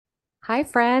Hi,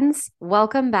 friends.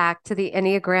 Welcome back to the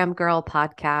Enneagram Girl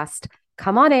podcast.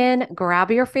 Come on in,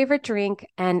 grab your favorite drink,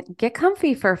 and get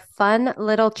comfy for fun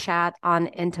little chat on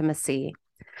intimacy.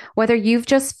 Whether you've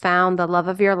just found the love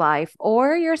of your life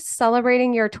or you're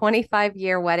celebrating your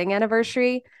 25-year wedding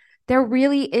anniversary, there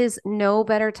really is no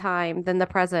better time than the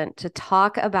present to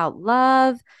talk about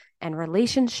love and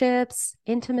relationships,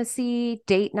 intimacy,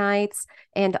 date nights,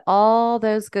 and all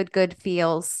those good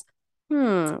feels.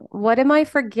 What am I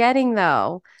forgetting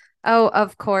though? Oh,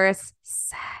 of course,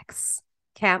 sex.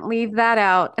 Can't leave that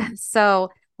out. So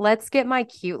let's get my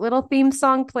cute little theme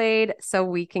song played so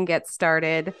we can get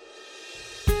started.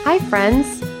 Hi,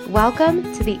 friends. Welcome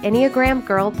to the Enneagram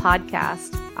Girl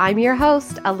podcast. I'm your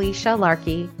host, Alicia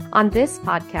Larkey. On this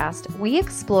podcast, we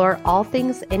explore all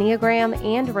things Enneagram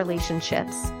and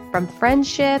relationships, from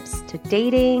friendships to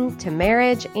dating to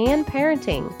marriage and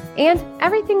parenting, and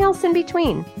everything else in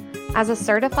between. As a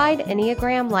certified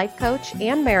Enneagram life coach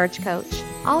and marriage coach,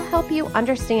 I'll help you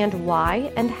understand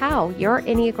why and how your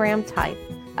Enneagram type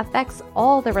affects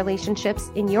all the relationships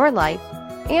in your life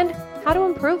and how to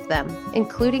improve them,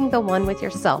 including the one with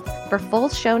yourself. For full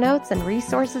show notes and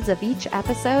resources of each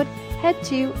episode, head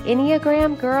to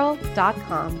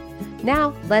enneagramgirl.com.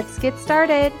 Now, let's get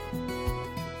started.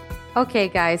 Okay,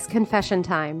 guys, confession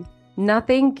time.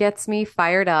 Nothing gets me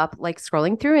fired up like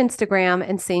scrolling through Instagram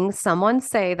and seeing someone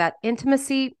say that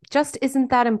intimacy just isn't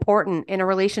that important in a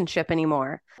relationship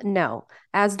anymore. No,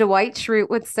 as Dwight Schrute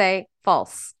would say,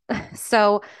 false.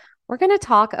 So we're going to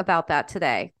talk about that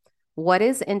today. What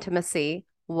is intimacy?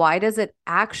 Why does it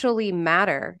actually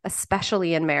matter,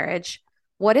 especially in marriage?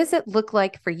 What does it look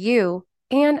like for you?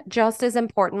 And just as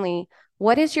importantly,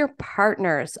 what is your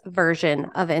partner's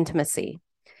version of intimacy?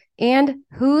 And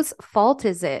whose fault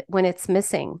is it when it's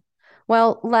missing?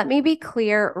 Well, let me be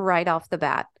clear right off the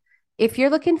bat. If you're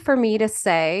looking for me to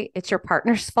say it's your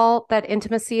partner's fault that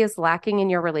intimacy is lacking in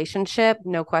your relationship,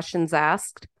 no questions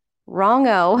asked,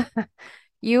 wrong-o.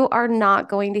 You are not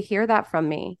going to hear that from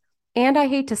me. And I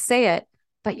hate to say it,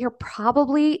 but you're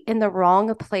probably in the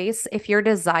wrong place if your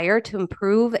desire to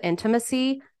improve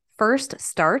intimacy first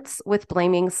starts with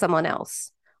blaming someone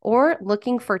else or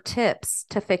looking for tips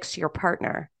to fix your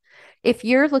partner. If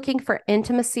you're looking for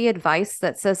intimacy advice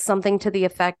that says something to the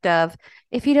effect of,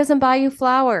 if he doesn't buy you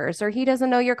flowers or he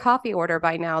doesn't know your coffee order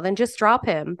by now, then just drop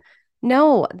him.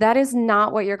 No, that is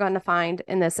not what you're going to find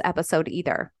in this episode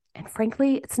either. And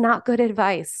frankly, it's not good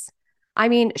advice. I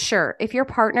mean, sure, if your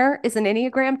partner is an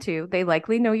Enneagram 2, they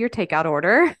likely know your takeout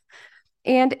order.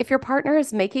 And if your partner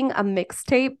is making a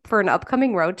mixtape for an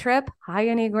upcoming road trip, hi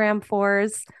Enneagram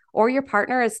 4s, or your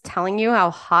partner is telling you how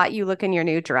hot you look in your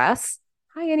new dress,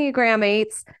 hi, Enneagram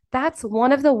 8s. That's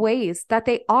one of the ways that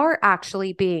they are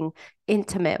actually being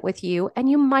intimate with you,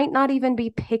 and you might not even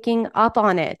be picking up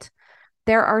on it.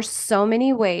 There are so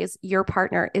many ways your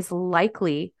partner is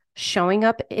likely showing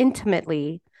up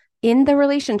intimately in the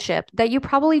relationship that you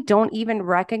probably don't even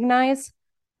recognize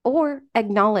or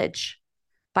acknowledge.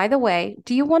 By the way,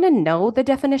 do you want to know the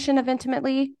definition of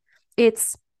intimately?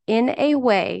 It's in a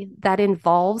way that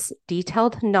involves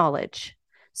detailed knowledge.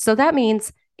 So that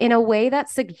means in a way that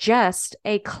suggests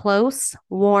a close,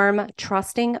 warm,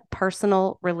 trusting,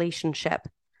 personal relationship.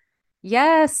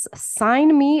 Yes,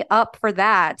 sign me up for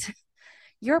that.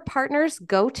 Your partner's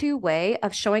go-to way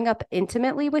of showing up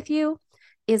intimately with you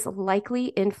is likely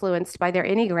influenced by their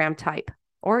Enneagram type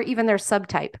or even their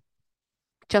subtype.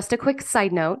 Just a quick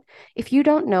side note, if you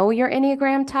don't know your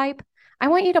Enneagram type, I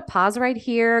want you to pause right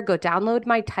here, go download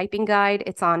my typing guide.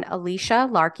 It's on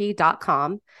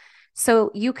alicialarkey.com.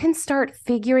 So you can start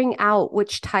figuring out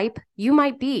which type you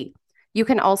might be. You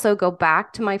can also go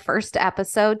back to my first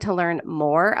episode to learn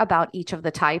more about each of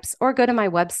the types or go to my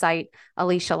website,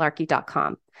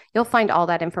 alicialarkey.com. You'll find all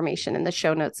that information in the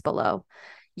show notes below.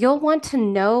 You'll want to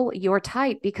know your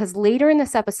type because later in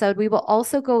this episode, we will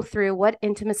also go through what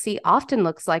intimacy often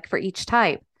looks like for each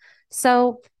type.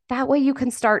 So that way you can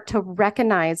start to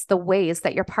recognize the ways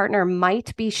that your partner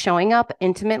might be showing up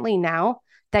intimately now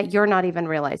that you're not even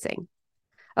realizing.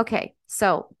 Okay,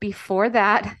 so before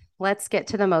that, let's get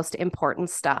to the most important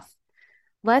stuff.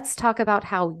 Let's talk about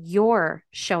how you're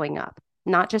showing up,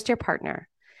 not just your partner,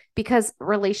 because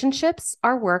relationships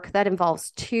are work that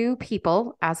involves two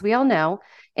people, as we all know,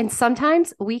 and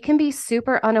sometimes we can be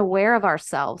super unaware of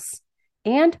ourselves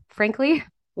and, frankly,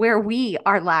 where we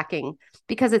are lacking,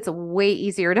 because it's way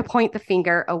easier to point the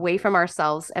finger away from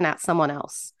ourselves and at someone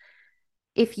else.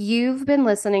 If you've been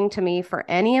listening to me for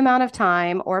any amount of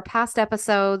time or past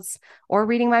episodes or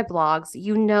reading my blogs,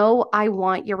 you know I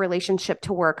want your relationship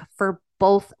to work for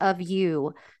both of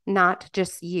you, not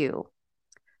just you.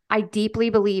 I deeply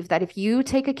believe that if you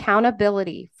take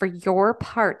accountability for your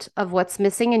part of what's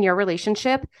missing in your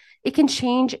relationship, it can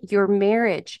change your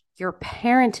marriage, your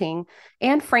parenting,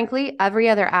 and frankly, every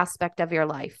other aspect of your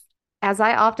life. As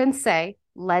I often say,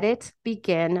 let it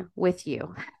begin with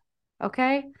you.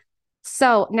 Okay.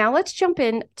 So now let's jump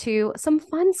into some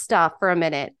fun stuff for a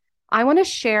minute. I want to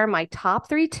share my top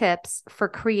 3 tips for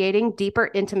creating deeper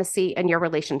intimacy in your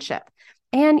relationship.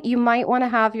 And you might want to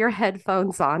have your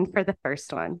headphones on for the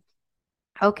first one.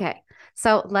 Okay,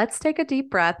 so let's take a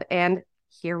deep breath and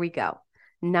here we go.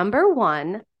 Number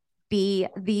 1, be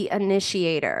the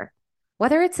initiator.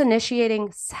 Whether it's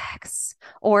initiating sex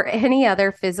or any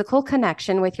other physical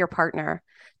connection with your partner,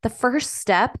 the first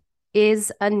step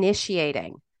is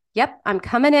initiating. Yep, I'm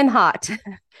coming in hot.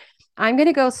 I'm going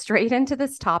to go straight into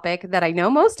this topic that I know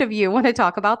most of you want to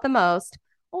talk about the most,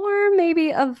 or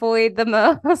maybe avoid the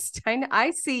most.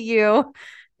 I see you.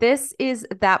 This is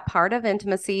that part of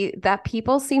intimacy that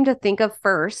people seem to think of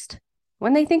first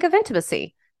when they think of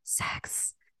intimacy,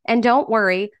 sex. And don't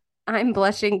worry, I'm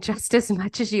blushing just as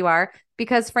much as you are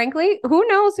because, frankly, who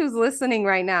knows who's listening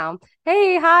right now?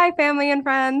 Hey, hi, family and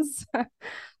friends.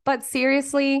 But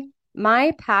seriously,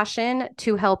 my passion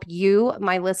to help you,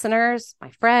 my listeners, my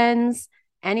friends,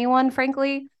 anyone,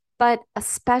 frankly, but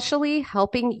especially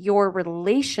helping your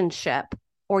relationship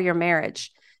or your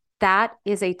marriage. That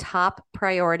is a top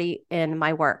priority in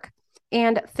my work.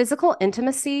 And physical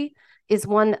intimacy is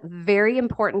one very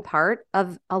important part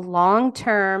of a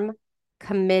long-term,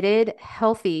 committed,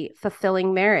 healthy,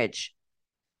 fulfilling marriage.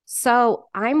 So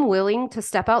I'm willing to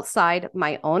step outside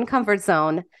my own comfort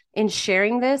zone in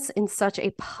sharing this in such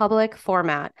a public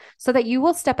format so that you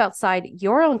will step outside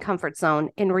your own comfort zone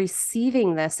in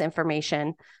receiving this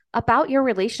information about your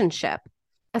relationship,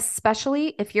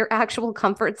 especially if your actual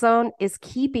comfort zone is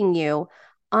keeping you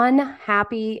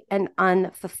unhappy and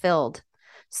unfulfilled.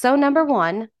 So, number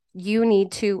 1, you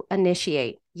need to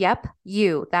initiate. Yep,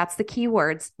 you. That's the key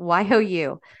words.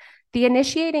 YOU. The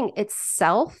initiating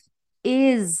itself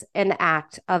is an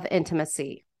act of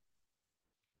intimacy.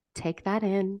 Take that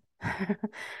in.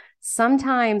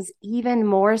 Sometimes even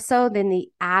more so than the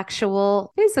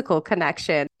actual physical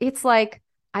connection. It's like,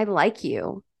 I like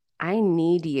you. I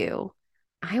need you.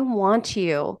 I want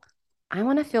you. I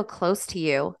want to feel close to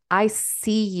you. I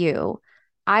see you.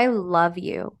 I love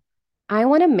you. I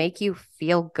want to make you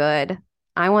feel good.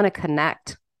 I want to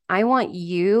connect. I want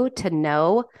you to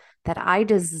know that I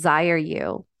desire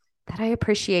you, that I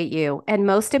appreciate you. And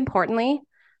most importantly,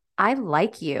 I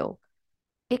like you.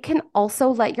 It can also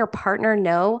let your partner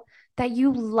know that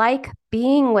you like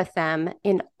being with them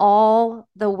in all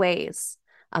the ways,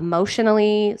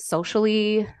 emotionally,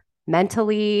 socially,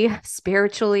 mentally,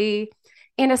 spiritually,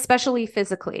 and especially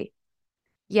physically.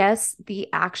 Yes, the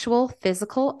actual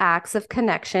physical acts of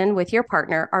connection with your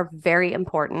partner are very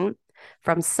important,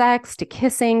 from sex to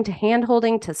kissing to hand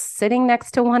holding to sitting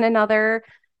next to one another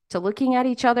to looking at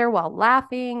each other while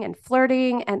laughing and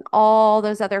flirting and all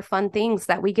those other fun things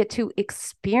that we get to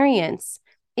experience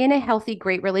in a healthy,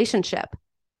 great relationship.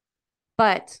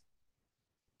 But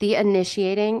the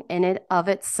initiating in it of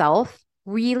itself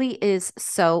really is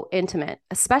so intimate,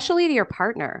 especially to your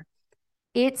partner.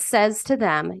 It says to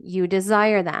them, you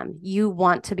desire them, you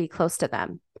want to be close to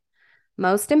them.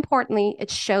 Most importantly,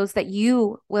 it shows that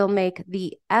you will make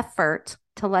the effort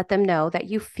to let them know that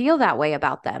you feel that way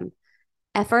about them.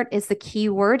 Effort is the key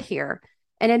word here.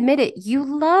 And admit it, you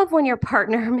love when your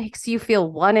partner makes you feel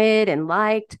wanted and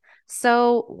liked.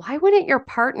 So why wouldn't your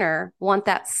partner want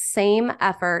that same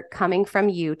effort coming from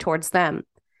you towards them?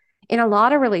 In a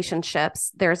lot of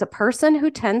relationships, there's a person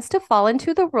who tends to fall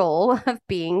into the role of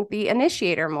being the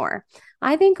initiator more.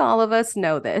 I think all of us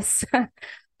know this.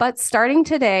 But starting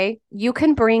today, you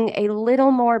can bring a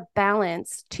little more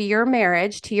balance to your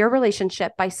marriage, to your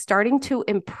relationship by starting to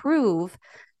improve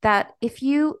that if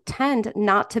you tend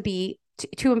not to be,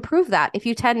 to improve that, if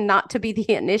you tend not to be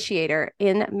the initiator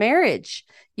in marriage,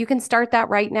 you can start that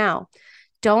right now.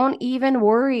 Don't even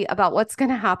worry about what's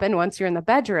going to happen once you're in the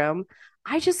bedroom.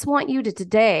 I just want you to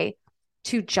today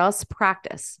to just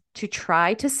practice, to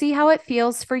try to see how it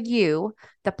feels for you,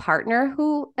 the partner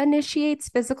who initiates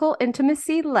physical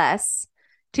intimacy less,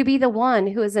 to be the one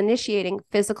who is initiating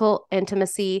physical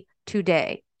intimacy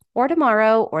today or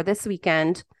tomorrow or this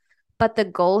weekend. But the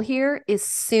goal here is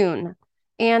soon.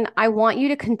 And I want you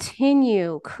to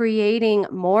continue creating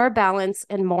more balance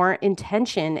and more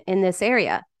intention in this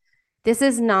area. This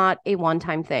is not a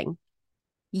one-time thing.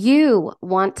 You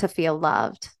want to feel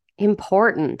loved,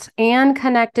 important, and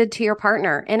connected to your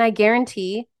partner. And I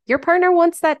guarantee your partner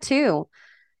wants that too.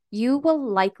 You will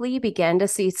likely begin to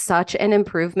see such an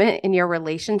improvement in your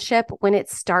relationship when it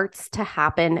starts to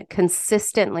happen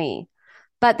consistently.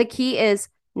 But the key is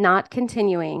not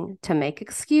continuing to make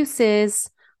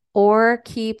excuses or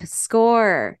keep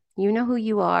score. You know who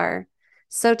you are.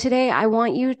 So today, I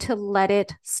want you to let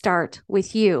it start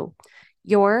with you.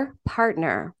 Your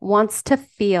partner wants to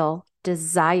feel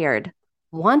desired,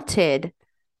 wanted,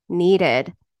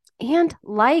 needed, and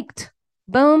liked.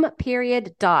 Boom,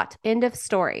 period, dot. End of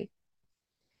story.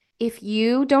 If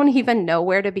you don't even know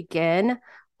where to begin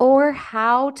or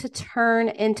how to turn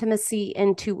intimacy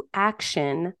into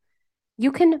action,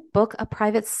 you can book a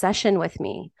private session with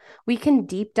me. We can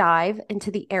deep dive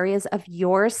into the areas of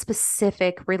your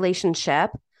specific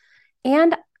relationship,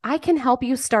 and I can help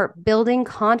you start building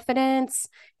confidence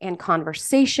and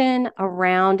conversation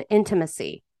around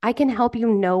intimacy. I can help you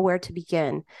know where to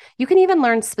begin. You can even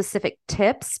learn specific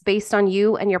tips based on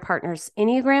you and your partner's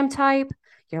Enneagram type,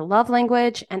 your love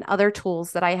language, and other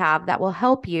tools that I have that will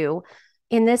help you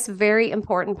in this very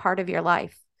important part of your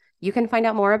life. You can find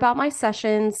out more about my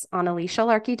sessions on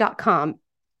alicialarkey.com.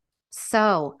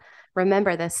 So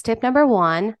remember this tip number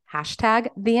one, hashtag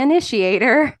the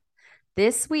initiator.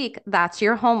 This week, that's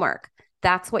your homework.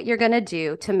 That's what you're going to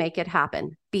do to make it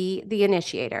happen. Be the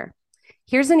initiator.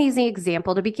 Here's an easy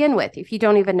example to begin with if you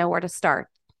don't even know where to start.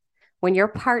 When your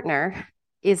partner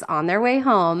is on their way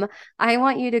home, I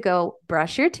want you to go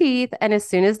brush your teeth. And as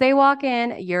soon as they walk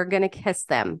in, you're going to kiss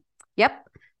them. Yep.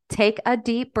 Take a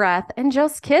deep breath and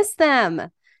just kiss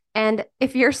them. And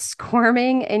if you're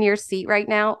squirming in your seat right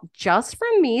now, just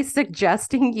from me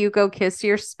suggesting you go kiss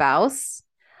your spouse,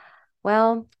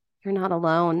 well, you're not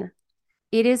alone.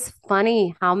 It is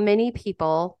funny how many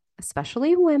people,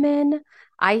 especially women,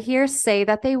 I hear say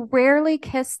that they rarely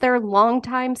kiss their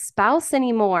longtime spouse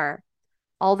anymore.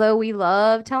 Although we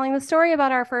love telling the story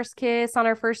about our first kiss on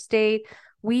our first date,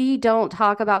 we don't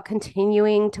talk about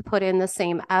continuing to put in the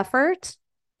same effort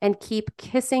and keep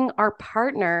kissing our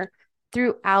partner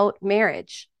throughout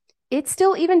marriage. It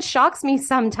still even shocks me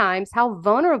sometimes how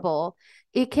vulnerable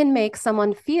it can make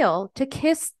someone feel to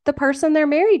kiss the person they're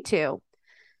married to.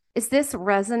 Is this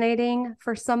resonating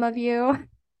for some of you?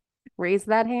 Raise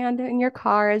that hand in your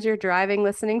car as you're driving,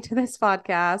 listening to this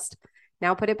podcast.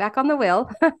 Now put it back on the wheel.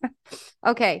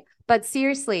 Okay, but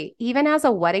seriously, even as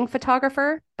a wedding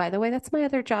photographer, by the way, that's my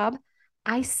other job,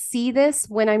 I see this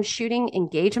when I'm shooting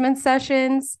engagement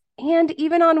sessions and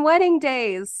even on wedding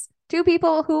days. Two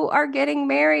people who are getting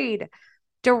married,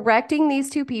 directing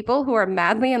these two people who are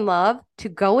madly in love to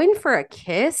go in for a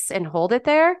kiss and hold it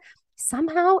there,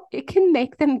 somehow it can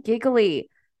make them giggly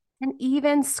and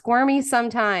even squirmy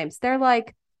sometimes. They'll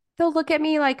look at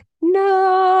me like,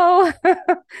 no,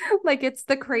 like it's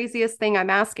the craziest thing I'm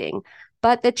asking.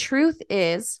 But the truth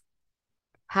is,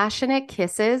 passionate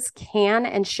kisses can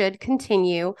and should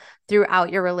continue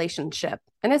throughout your relationship,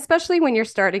 and especially when you're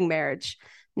starting marriage,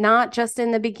 not just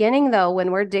in the beginning, though,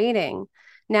 when we're dating.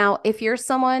 Now, if you're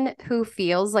someone who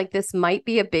feels like this might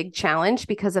be a big challenge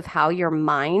because of how your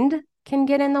mind can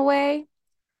get in the way,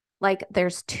 like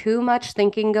there's too much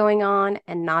thinking going on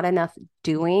and not enough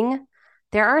doing,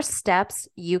 there are steps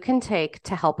you can take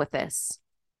to help with this.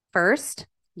 First,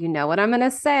 you know what I'm going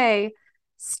to say,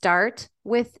 start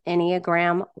with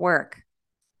Enneagram work.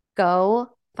 Go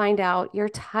find out your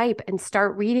type and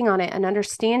start reading on it and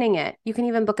understanding it. You can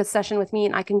even book a session with me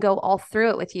and I can go all through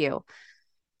it with you.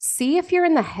 See if you're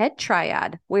in the head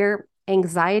triad where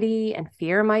anxiety and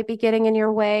fear might be getting in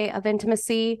your way of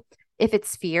intimacy. If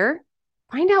it's fear,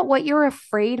 find out what you're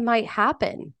afraid might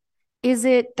happen. Is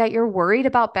it that you're worried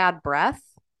about bad breath,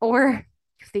 or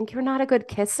you think you're not a good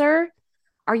kisser?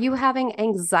 Are you having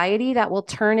anxiety that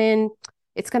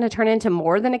it's going to turn into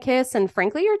more than a kiss? And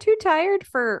frankly, you're too tired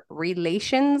for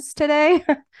relations today?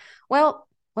 Well,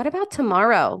 what about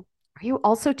tomorrow? Are you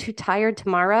also too tired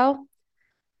tomorrow?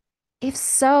 If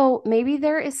so, maybe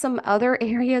there is some other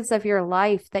areas of your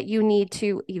life that you need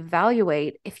to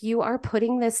evaluate if you are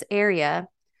putting this area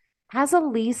as a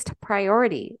least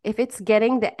priority. If it's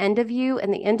getting the end of you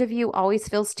and the end of you always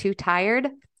feels too tired,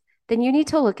 then you need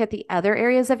to look at the other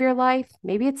areas of your life.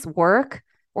 Maybe it's work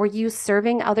or you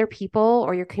serving other people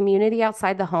or your community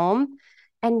outside the home.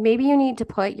 And maybe you need to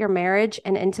put your marriage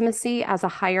and intimacy as a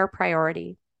higher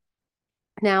priority.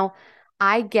 Now,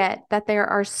 I get that there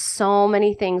are so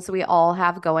many things we all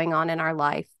have going on in our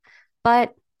life,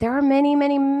 but there are many,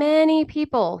 many, many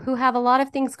people who have a lot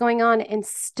of things going on and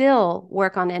still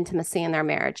work on intimacy in their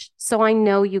marriage. So I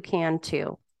know you can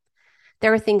too.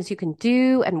 There are things you can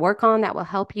do and work on that will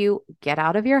help you get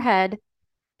out of your head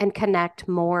and connect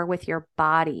more with your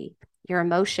body, your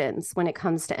emotions when it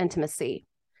comes to intimacy.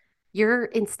 Your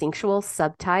instinctual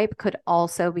subtype could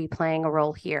also be playing a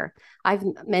role here. I've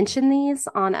mentioned these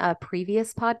on a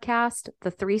previous podcast.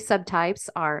 The three subtypes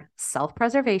are self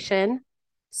preservation,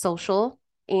 social,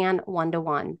 and one to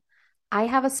one. I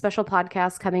have a special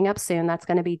podcast coming up soon that's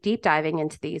going to be deep diving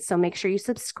into these. So make sure you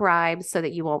subscribe so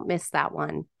that you won't miss that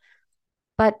one.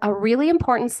 But a really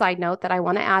important side note that I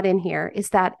want to add in here is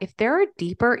that if there are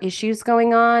deeper issues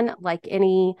going on, like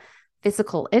any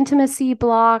physical intimacy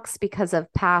blocks because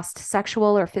of past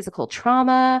sexual or physical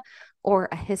trauma, or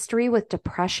a history with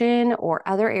depression or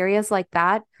other areas like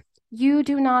that, you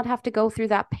do not have to go through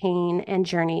that pain and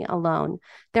journey alone.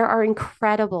 There are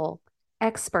incredible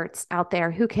experts out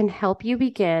there who can help you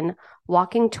begin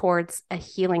walking towards a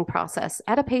healing process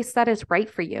at a pace that is right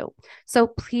for you. So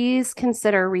please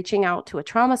consider reaching out to a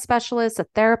trauma specialist, a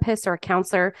therapist, or a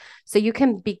counselor so you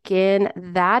can begin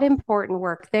that important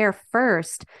work there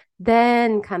first,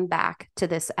 then come back to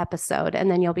this episode, and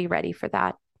then you'll be ready for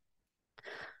that.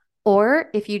 Or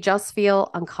if you just feel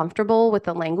uncomfortable with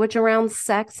the language around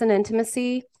sex and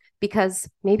intimacy, because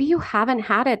maybe you haven't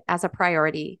had it as a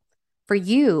priority for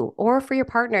you or for your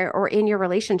partner or in your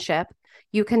relationship,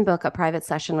 you can book a private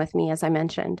session with me, as I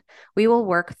mentioned. We will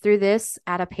work through this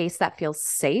at a pace that feels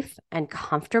safe and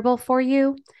comfortable for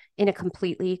you in a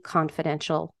completely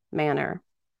confidential manner.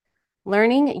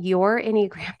 Learning your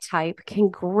Enneagram type can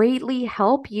greatly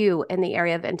help you in the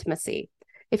area of intimacy.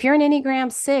 If you're an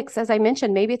Enneagram 6, as I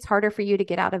mentioned, maybe it's harder for you to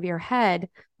get out of your head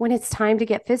when it's time to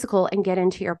get physical and get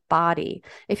into your body.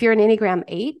 If you're an Enneagram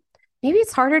 8, maybe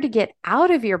it's harder to get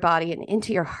out of your body and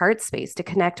into your heart space to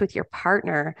connect with your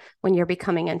partner when you're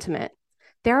becoming intimate.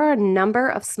 There are a number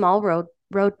of small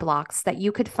roadblocks that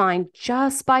you could find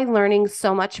just by learning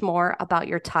so much more about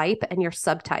your type and your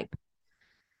subtype.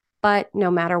 But no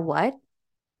matter what,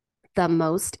 the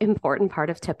most important part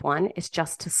of tip 1 is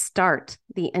just to start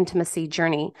the intimacy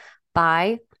journey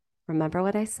by, remember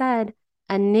what I said,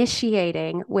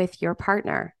 initiating with your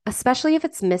partner, especially if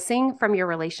it's missing from your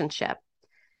relationship.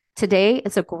 Today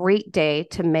is a great day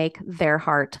to make their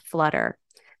heart flutter.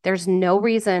 There's no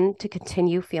reason to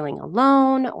continue feeling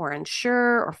alone or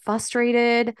unsure or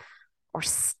frustrated or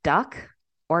stuck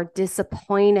or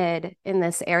disappointed in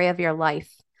this area of your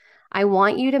life. I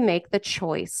want you to make the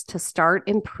choice to start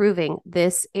improving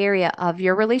this area of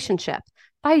your relationship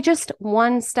by just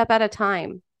one step at a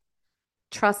time.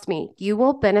 Trust me, you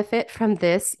will benefit from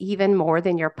this even more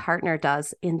than your partner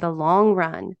does in the long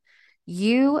run.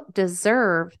 You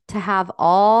deserve to have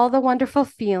all the wonderful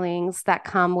feelings that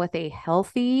come with a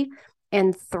healthy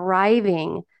and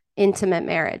thriving intimate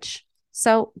marriage.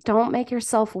 So don't make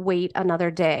yourself wait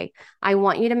another day. I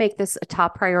want you to make this a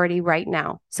top priority right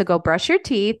now. So go brush your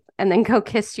teeth and then go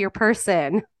kiss your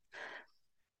person.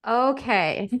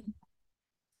 Okay.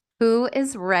 Who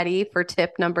is ready for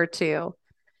tip number 2?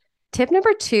 Tip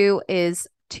number 2 is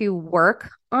to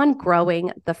work on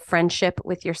growing the friendship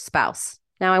with your spouse.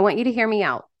 Now, I want you to hear me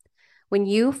out. When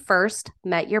you first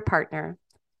met your partner,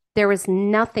 there was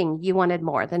nothing you wanted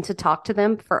more than to talk to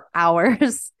them for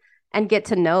hours and get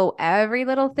to know every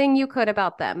little thing you could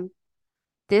about them.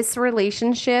 This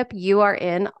relationship you are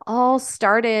in all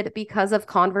started because of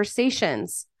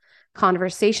conversations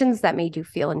that made you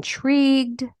feel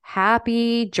intrigued,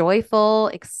 happy, joyful,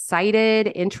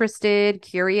 excited, interested,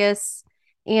 curious,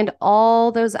 and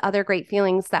all those other great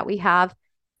feelings that we have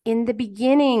in the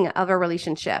beginning of a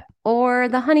relationship or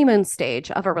the honeymoon stage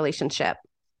of a relationship.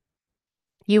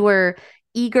 You were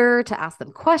eager to ask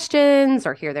them questions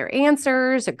or hear their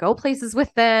answers or go places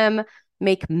with them,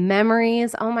 make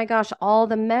memories. Oh my gosh, all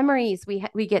the memories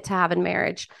we get to have in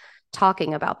marriage,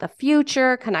 talking about the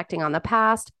future, connecting on the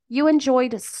past. You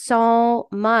enjoyed so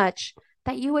much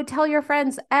that you would tell your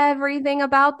friends everything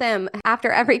about them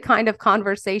after every kind of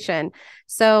conversation.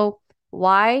 So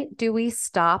why do we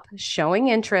stop showing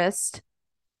interest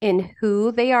in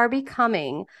who they are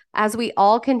becoming as we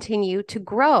all continue to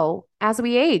grow as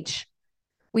we age?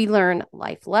 We learn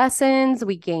life lessons,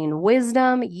 we gain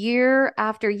wisdom year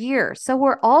after year. So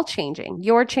we're all changing.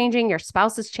 You're changing, your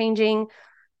spouse is changing.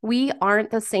 We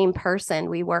aren't the same person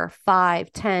we were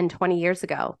 5, 10, 20 years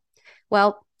ago.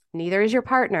 Well, neither is your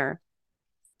partner.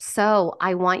 So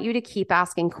I want you to keep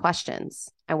asking questions.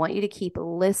 I want you to keep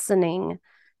listening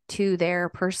to their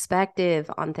perspective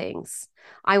on things.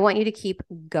 I want you to keep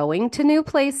going to new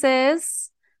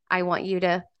places. I want you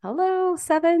to, hello,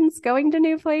 7s, going to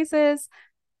new places.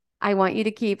 I want you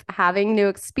to keep having new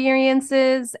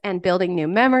experiences and building new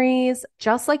memories,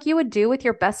 just like you would do with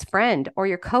your best friend or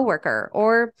your coworker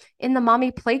or in the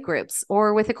mommy play groups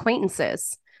or with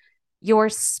acquaintances. Your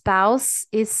spouse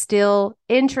is still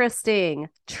interesting.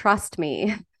 Trust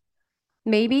me.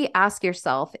 Maybe ask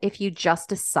yourself if you just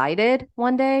decided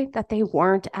one day that they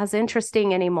weren't as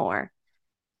interesting anymore.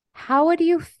 How would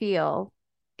you feel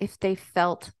if they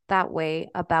felt that way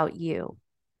about you?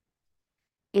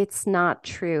 It's not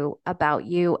true about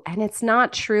you, and it's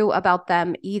not true about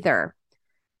them either.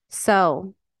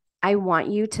 So, I want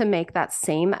you to make that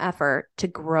same effort to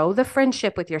grow the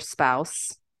friendship with your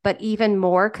spouse, but even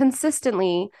more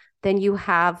consistently than you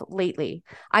have lately.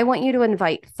 I want you to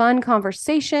invite fun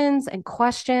conversations and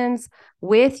questions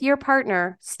with your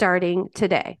partner starting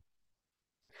today.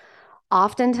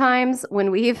 Oftentimes,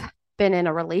 when we've been in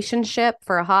a relationship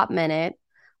for a hot minute,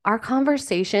 our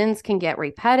conversations can get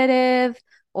repetitive,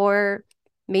 or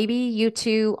maybe you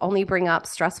two only bring up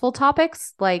stressful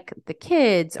topics like the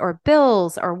kids or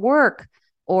bills or work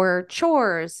or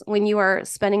chores when you are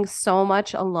spending so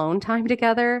much alone time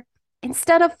together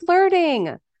instead of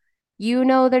flirting. You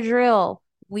know the drill.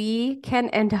 We can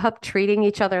end up treating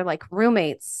each other like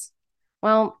roommates.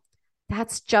 Well,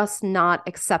 that's just not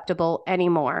acceptable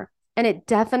anymore. And it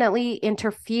definitely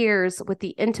interferes with the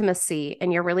intimacy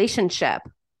in your relationship.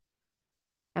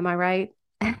 Am I right?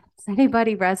 Is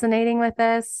anybody resonating with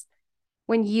this?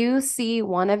 When you see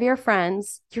one of your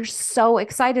friends, you're so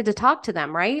excited to talk to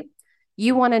them, right?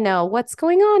 You want to know what's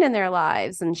going on in their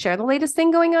lives and share the latest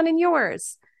thing going on in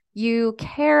yours. You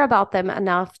care about them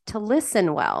enough to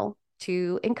listen well,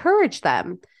 to encourage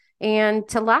them, and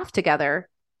to laugh together.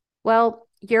 Well,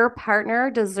 your partner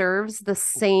deserves the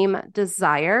same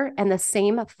desire and the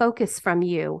same focus from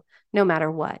you, no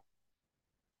matter what.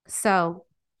 So,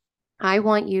 I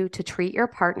want you to treat your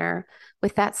partner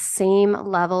with that same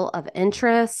level of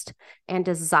interest and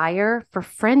desire for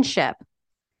friendship,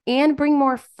 and bring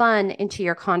more fun into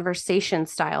your conversation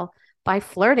style by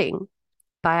flirting,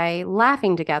 by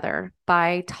laughing together,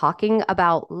 by talking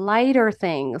about lighter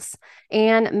things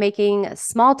and making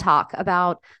small talk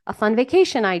about a fun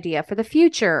vacation idea for the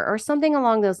future or something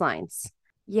along those lines.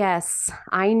 Yes,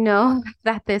 I know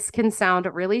that this can sound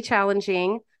really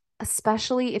challenging,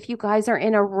 especially if you guys are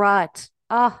in a rut.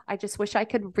 Oh, I just wish I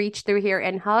could reach through here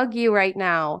and hug you right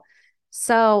now.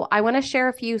 So, I want to share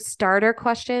a few starter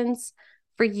questions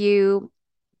for you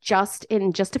just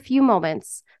a few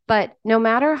moments. But no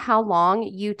matter how long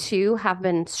you two have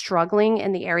been struggling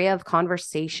in the area of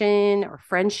conversation or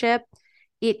friendship,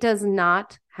 it does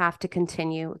not have to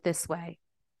continue this way.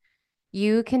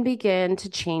 You can begin to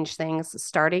change things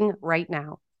starting right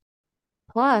now.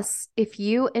 Plus, if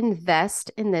you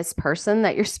invest in this person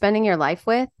that you're spending your life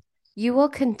with, you will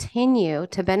continue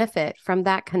to benefit from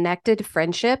that connected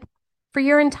friendship for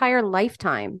your entire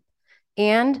lifetime.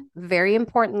 And very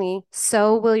importantly,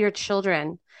 so will your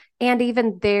children and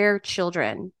even their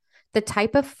children. The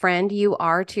type of friend you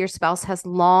are to your spouse has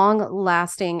long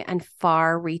lasting and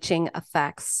far reaching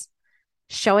effects.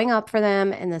 Showing up for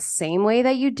them in the same way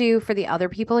that you do for the other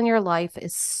people in your life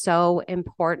is so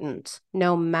important,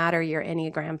 no matter your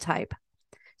Enneagram type.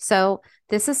 So,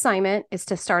 this assignment is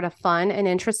to start a fun and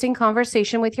interesting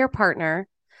conversation with your partner.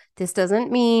 This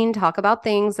doesn't mean talk about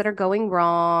things that are going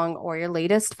wrong or your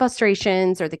latest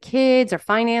frustrations or the kids or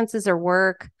finances or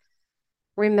work.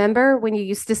 Remember when you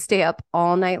used to stay up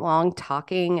all night long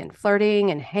talking and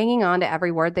flirting and hanging on to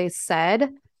every word they said?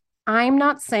 I'm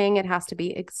not saying it has to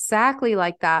be exactly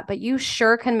like that, but you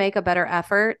sure can make a better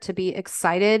effort to be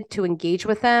excited to engage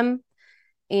with them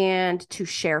and to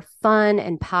share fun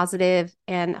and positive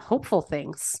and hopeful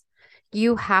things.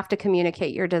 You have to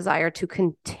communicate your desire to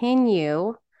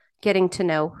continue getting to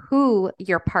know who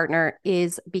your partner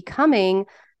is becoming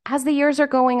as the years are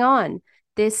going on.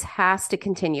 This has to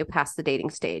continue past the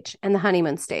dating stage and the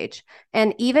honeymoon stage,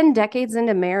 and even decades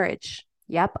into marriage.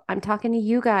 Yep, I'm talking to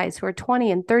you guys who are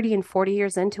 20 and 30 and 40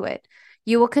 years into it.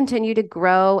 You will continue to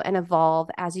grow and evolve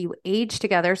as you age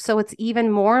together. So it's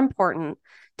even more important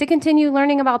to continue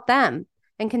learning about them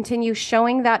and continue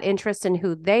showing that interest in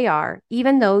who they are,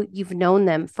 even though you've known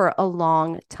them for a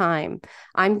long time.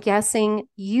 I'm guessing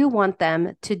you want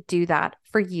them to do that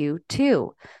for you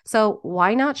too. So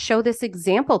why not show this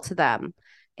example to them?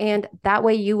 And that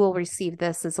way you will receive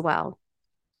this as well.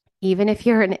 Even if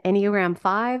you're an Enneagram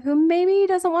 5 who maybe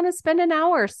doesn't want to spend an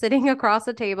hour sitting across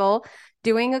a table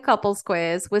doing a couples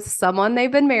quiz with someone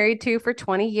they've been married to for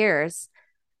 20 years,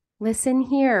 listen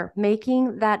here,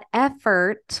 making that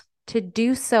effort to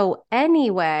do so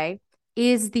anyway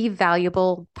is the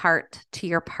valuable part to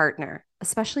your partner,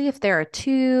 especially if they're a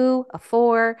 2, a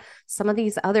 4, some of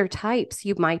these other types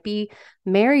you might be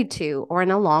married to or in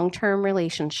a long-term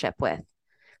relationship with.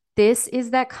 This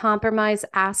is that compromise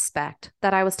aspect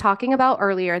that I was talking about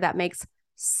earlier that makes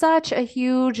such a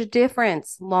huge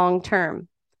difference long term.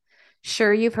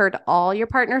 Sure, you've heard all your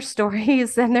partner's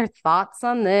stories and their thoughts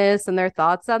on this and their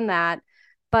thoughts on that,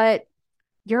 but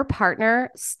your partner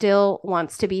still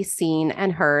wants to be seen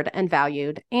and heard and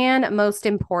valued, and most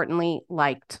importantly,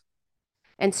 liked.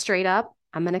 And straight up,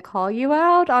 I'm going to call you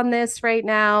out on this right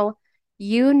now.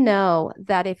 You know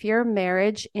that if your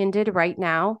marriage ended right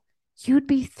now, you'd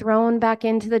be thrown back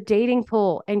into the dating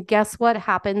pool. And guess what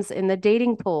happens in the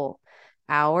dating pool?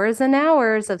 Hours and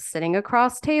hours of sitting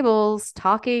across tables,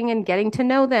 talking and getting to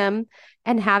know them,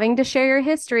 and having to share your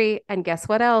history. And guess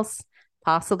what else?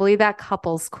 Possibly that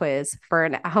couples quiz for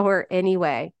an hour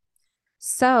anyway.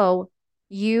 So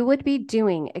you would be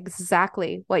doing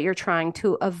exactly what you're trying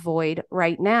to avoid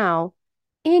right now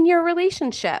in your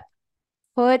relationship.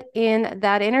 Put in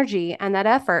that energy and that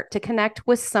effort to connect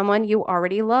with someone you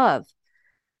already love.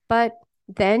 But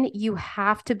then you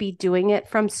have to be doing it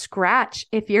from scratch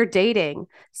if you're dating.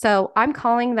 So I'm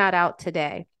calling that out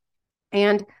today.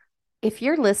 And if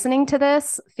you're listening to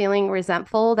this feeling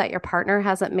resentful that your partner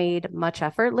hasn't made much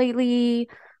effort lately,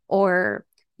 or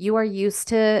you are used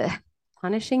to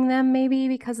punishing them maybe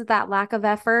because of that lack of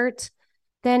effort,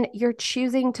 then you're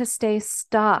choosing to stay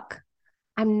stuck.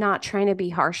 I'm not trying to be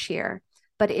harsh here,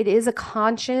 but it is a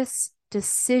conscious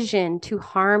decision to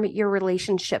harm your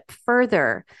relationship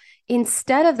further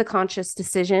instead of the conscious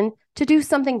decision to do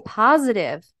something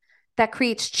positive that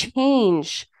creates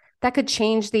change that could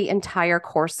change the entire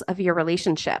course of your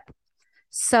relationship.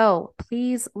 So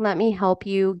please let me help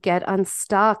you get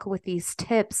unstuck with these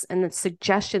tips and the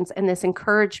suggestions and this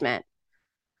encouragement.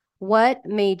 What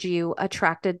made you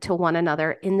attracted to one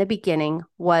another in the beginning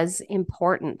was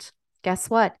important. Guess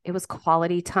what? It was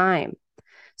quality time.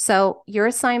 So your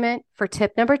assignment for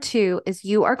tip number 2 is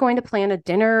you are going to plan a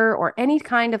dinner or any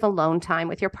kind of alone time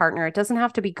with your partner. It doesn't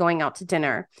have to be going out to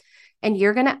dinner. And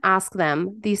you're going to ask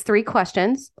them these 3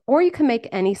 questions, or you can make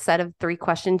any set of 3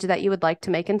 questions that you would like to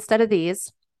make instead of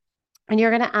these. And you're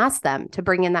going to ask them to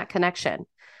bring in that connection.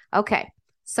 Okay,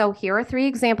 so here are 3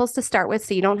 examples to start with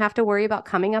so you don't have to worry about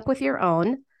coming up with your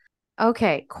own.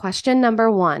 Okay, question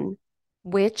number 1.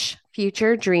 Which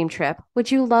future dream trip would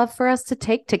you love for us to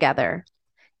take together?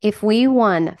 If we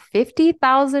won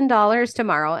 $50,000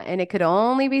 tomorrow and it could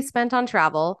only be spent on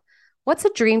travel, what's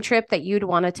a dream trip that you'd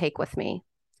want to take with me?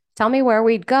 Tell me where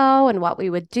we'd go and what we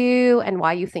would do and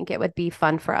why you think it would be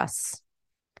fun for us.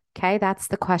 Okay, that's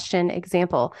the question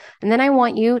example. And then I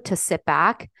want you to sit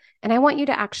back and I want you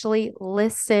to actually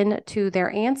listen to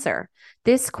their answer.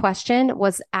 This question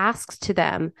was asked to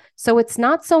them. So it's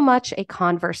not so much a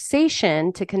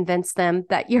conversation to convince them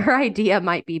that your idea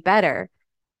might be better.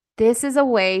 This is a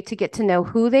way to get to know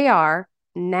who they are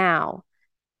now.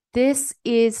 This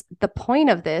is the point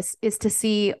of this is to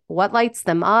see what lights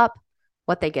them up,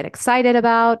 what they get excited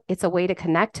about. It's a way to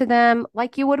connect to them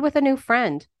like you would with a new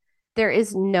friend. There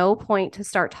is no point to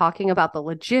start talking about the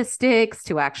logistics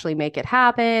to actually make it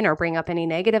happen or bring up any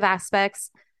negative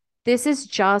aspects. This is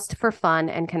just for fun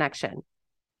and connection.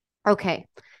 Okay,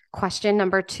 question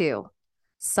number 2.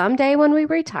 Someday when we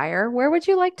retire, where would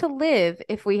you like to live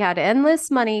if we had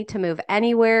endless money to move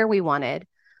anywhere we wanted?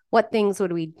 What things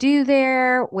would we do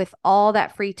there with all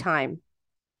that free time?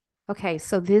 Okay,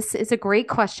 so this is a great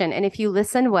question. And if you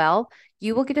listen well,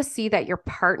 you will get to see that your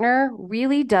partner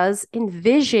really does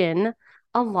envision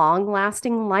a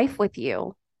long-lasting life with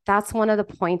you. That's one of the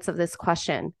points of this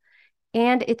question.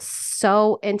 And it's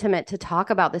so intimate to talk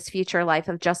about this future life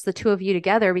of just the 2 of you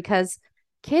together because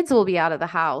kids will be out of the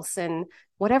house and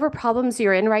whatever problems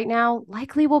you're in right now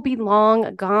likely will be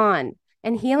long gone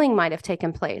and healing might have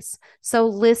taken place. So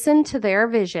listen to their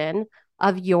vision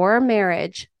of your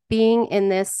marriage being in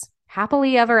this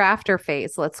happily ever after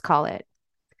phase, let's call it.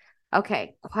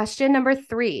 Okay, question number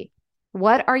 3.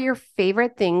 What are your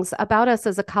favorite things about us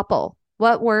as a couple?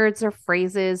 What words or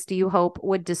phrases do you hope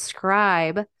would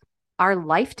describe our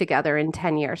life together in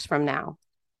 10 years from now?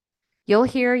 You'll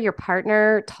hear your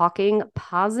partner talking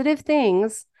positive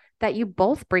things that you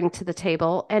both bring to the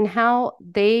table and how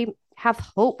they have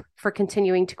hope for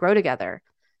continuing to grow together.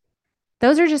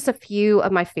 Those are just a few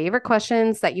of my favorite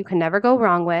questions that you can never go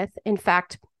wrong with. In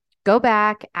fact, go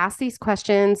back, ask these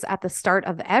questions at the start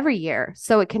of every year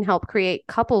so it can help create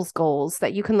couples goals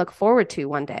that you can look forward to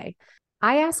one day.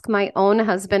 I ask my own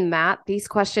husband, Matt, these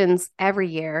questions every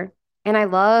year, and I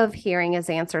love hearing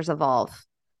his answers evolve.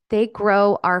 They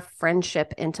grow our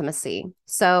friendship intimacy.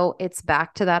 So it's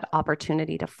back to that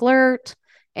opportunity to flirt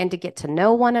and to get to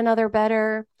know one another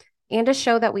better and to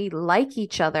show that we like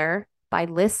each other by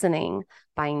listening,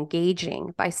 by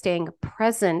engaging, by staying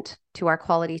present to our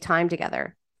quality time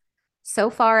together. So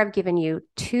far, I've given you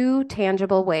 2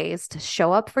 tangible ways to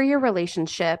show up for your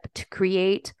relationship to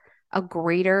create a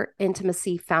greater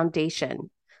intimacy foundation.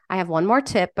 I have one more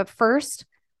tip, but first,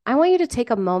 I want you to take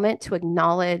a moment to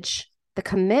acknowledge the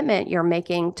commitment you're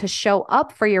making to show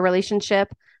up for your relationship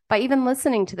by even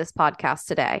listening to this podcast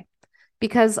today.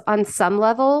 Because on some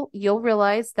level, you'll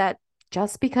realize that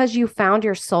just because you found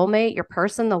your soulmate, your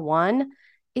person, the one,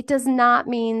 it does not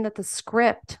mean that the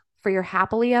script for your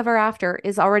happily ever after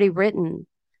is already written.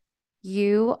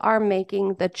 You are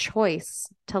making the choice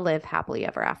to live happily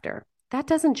ever after. That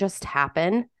doesn't just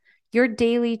happen. Your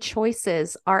daily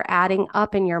choices are adding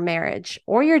up in your marriage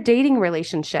or your dating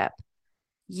relationship.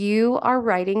 You are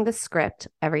writing the script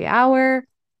every hour,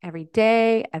 every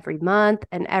day, every month,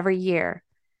 and every year.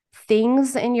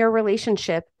 Things in your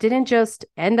relationship didn't just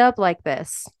end up like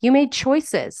this. You made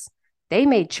choices. They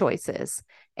made choices.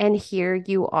 And here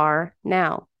you are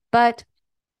now. But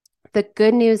the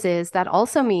good news is that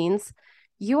also means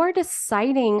you are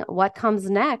deciding what comes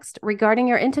next regarding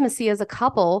your intimacy as a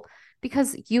couple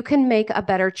because you can make a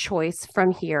better choice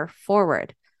from here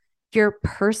forward. Your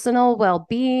personal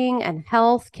well-being and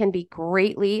health can be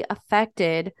greatly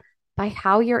affected by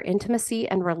how your intimacy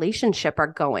and relationship are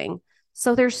going.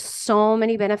 So there's so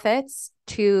many benefits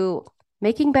to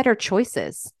making better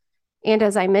choices. And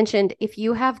as I mentioned, if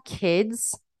you have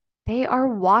kids, they are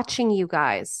watching you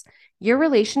guys. Your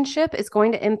relationship is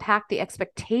going to impact the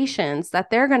expectations that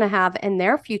they're going to have in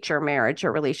their future marriage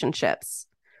or relationships.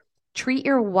 Treat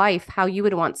your wife how you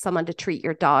would want someone to treat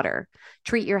your daughter.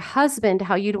 Treat your husband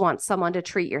how you'd want someone to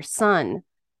treat your son.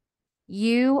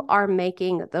 You are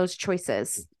making those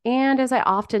choices. And as I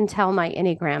often tell my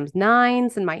Enneagram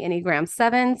 9s and my Enneagram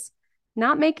 7s,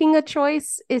 not making a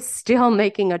choice is still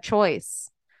making a choice.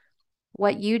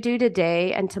 What you do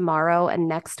today and tomorrow and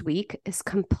next week is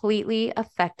completely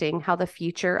affecting how the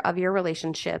future of your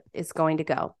relationship is going to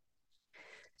go.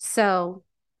 So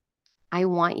I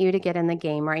want you to get in the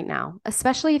game right now,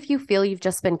 especially if you feel you've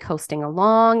just been coasting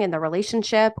along in the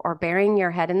relationship or burying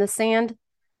your head in the sand,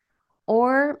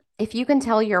 or if you can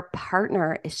tell your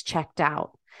partner is checked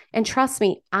out. And trust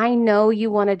me, I know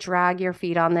you want to drag your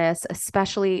feet on this,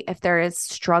 especially if there is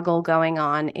struggle going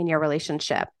on in your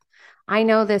relationship. I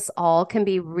know this all can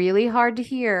be really hard to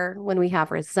hear when we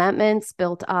have resentments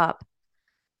built up.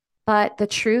 But the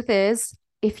truth is,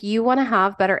 if you want to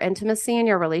have better intimacy in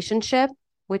your relationship,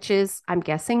 which is, I'm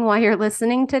guessing, why you're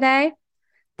listening today,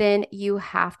 then you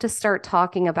have to start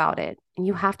talking about it and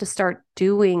you have to start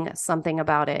doing something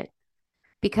about it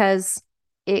because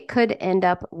it could end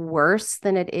up worse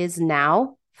than it is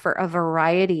now for a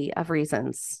variety of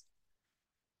reasons.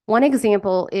 One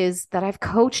example is that I've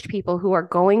coached people who are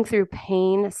going through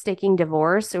painstaking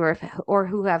divorce or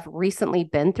who have recently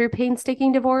been through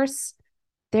painstaking divorce.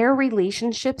 Their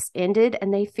relationships ended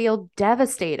and they feel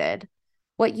devastated.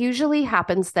 What usually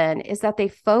happens then is that they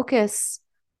focus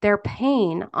their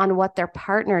pain on what their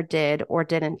partner did or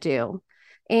didn't do.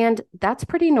 And that's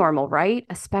pretty normal, right?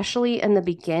 Especially in the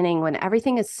beginning when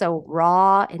everything is so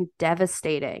raw and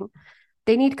devastating.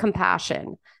 They need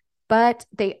compassion, but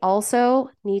they also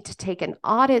need to take an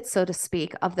audit, so to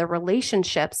speak, of the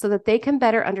relationship so that they can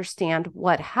better understand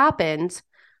what happened,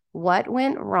 what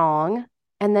went wrong,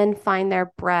 and then find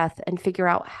their breath and figure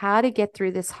out how to get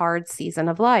through this hard season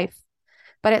of life.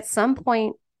 But at some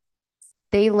point,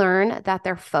 they learn that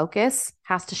their focus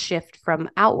has to shift from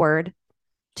outward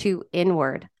to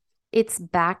inward. It's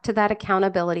back to that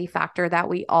accountability factor that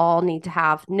we all need to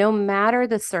have, no matter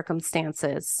the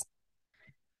circumstances.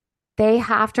 They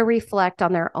have to reflect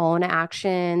on their own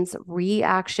actions,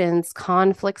 reactions,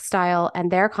 conflict style, and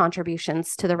their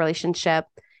contributions to the relationship,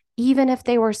 even if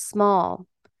they were small.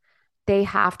 They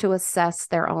have to assess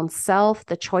their own self,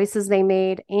 the choices they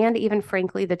made, and even,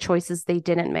 frankly, the choices they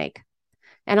didn't make.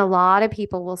 And a lot of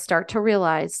people will start to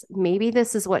realize maybe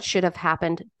this is what should have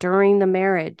happened during the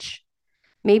marriage.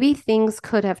 Maybe things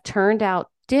could have turned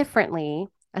out differently,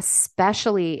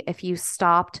 especially if you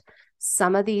stopped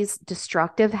some of these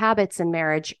destructive habits in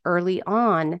marriage early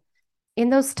on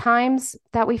in those times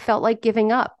that we felt like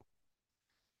giving up.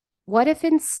 What if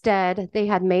instead they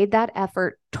had made that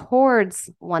effort towards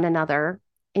one another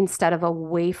instead of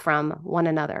away from one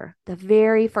another the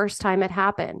very first time it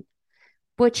happened?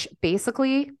 Which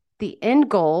basically the end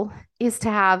goal is to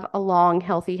have a long,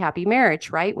 healthy, happy marriage,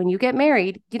 right? When you get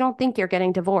married, you don't think you're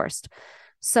getting divorced.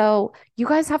 So you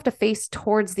guys have to face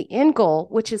towards the end goal,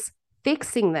 which is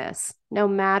fixing this no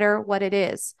matter what it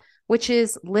is, which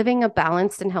is living a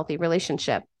balanced and healthy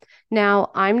relationship.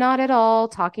 Now, I'm not at all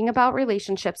talking about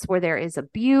relationships where there is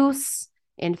abuse,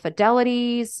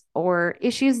 infidelities, or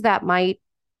issues that might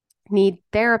need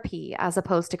therapy as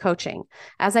opposed to coaching.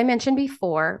 As I mentioned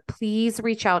before, please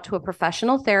reach out to a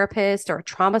professional therapist or a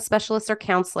trauma specialist or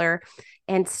counselor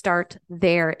and start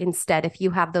there instead if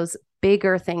you have those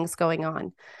bigger things going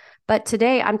on. But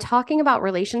today I'm talking about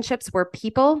relationships where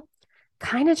people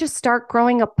kind of just start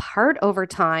growing apart over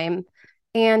time,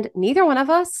 and neither one of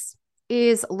us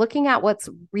is looking at what's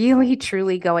really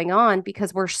truly going on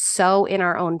because we're so in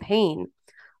our own pain.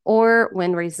 Or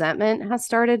when resentment has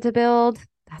started to build,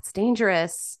 that's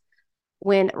dangerous.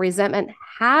 When resentment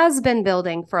has been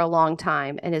building for a long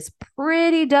time and is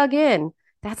pretty dug in,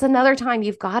 that's another time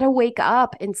you've got to wake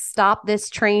up and stop this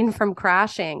train from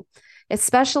crashing,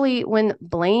 especially when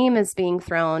blame is being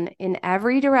thrown in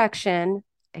every direction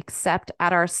except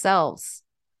at ourselves.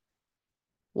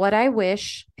 What I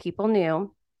wish people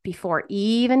knew before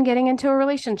even getting into a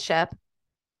relationship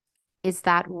is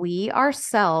that we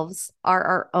ourselves are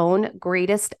our own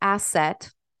greatest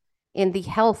asset in the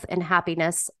health and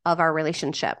happiness of our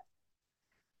relationship.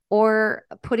 Or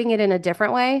putting it in a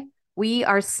different way, we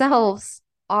ourselves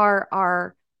are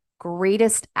our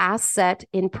greatest asset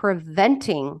in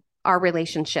preventing our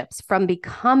relationships from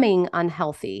becoming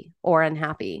unhealthy or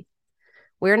unhappy.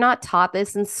 We're not taught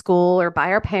this in school or by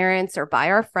our parents or by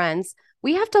our friends.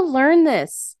 We have to learn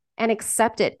this and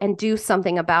accept it and do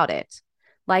something about it.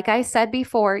 Like I said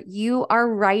before, you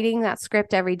are writing that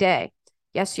script every day.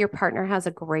 Yes, your partner has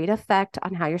a great effect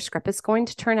on how your script is going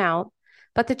to turn out.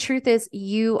 But the truth is,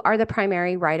 you are the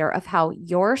primary writer of how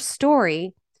your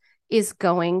story is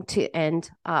going to end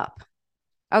up.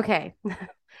 Okay.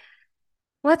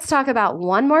 Let's talk about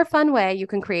one more fun way you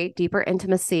can create deeper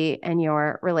intimacy in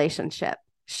your relationship.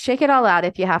 Shake it all out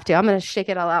if you have to. I'm going to shake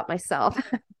it all out myself.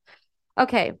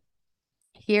 Okay.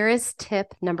 Here is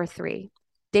tip number 3.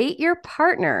 Date your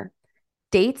partner.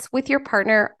 Dates with your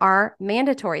partner are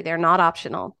mandatory. They're not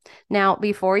optional. Now,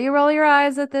 before you roll your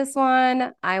eyes at this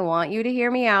one, I want you to hear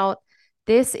me out.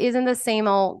 This isn't the same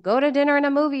old go to dinner and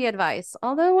a movie advice,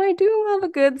 although I do love a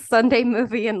good Sunday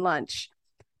movie and lunch.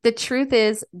 The truth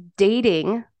is,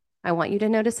 dating, I want you to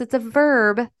notice it's a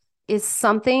verb, is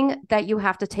something that you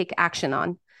have to take action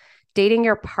on. Dating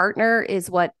your partner is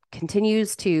what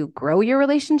continues to grow your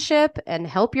relationship and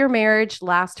help your marriage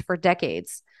last for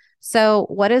decades. So,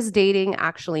 what does dating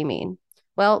actually mean?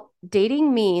 Well,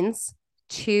 dating means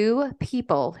two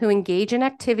people who engage in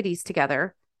activities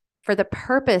together for the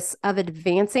purpose of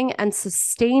advancing and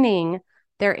sustaining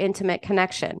their intimate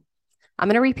connection. I'm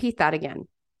going to repeat that again.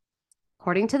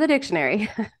 According to the dictionary,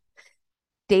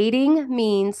 dating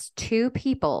means two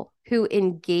people who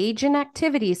engage in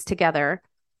activities together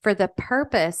for the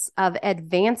purpose of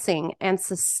advancing and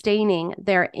sustaining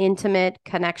their intimate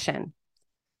connection.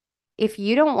 If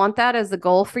you don't want that as the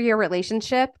goal for your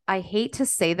relationship, I hate to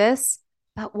say this,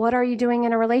 but what are you doing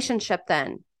in a relationship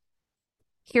then?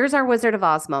 Here's our Wizard of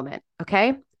Oz moment,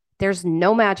 okay? There's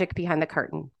no magic behind the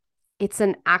curtain. It's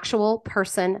an actual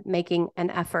person making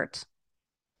an effort.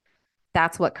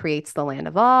 That's what creates the Land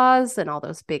of Oz and all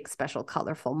those big, special,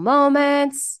 colorful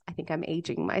moments. I think I'm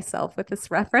aging myself with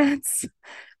this reference.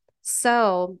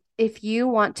 So if you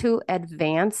want to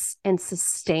advance and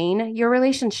sustain your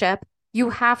relationship, you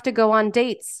have to go on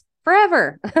dates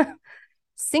forever.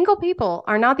 Single people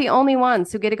are not the only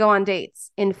ones who get to go on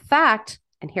dates. In fact,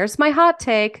 and here's my hot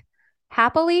take,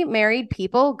 happily married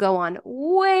people go on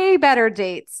way better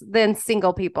dates than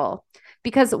single people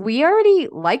because we already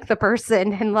like the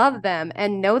person and love them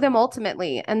and know them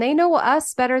ultimately, and they know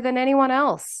us better than anyone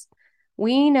else.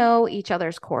 We know each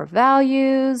other's core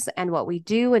values and what we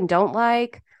do and don't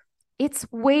like. It's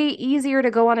way easier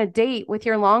to go on a date with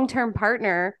your long-term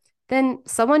partner than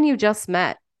someone you just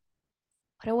met.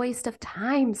 What a waste of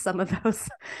time some of those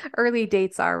early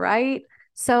dates are, right?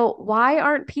 So why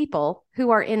aren't people who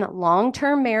are in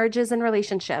long-term marriages and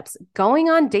relationships going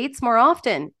on dates more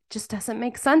often? Just doesn't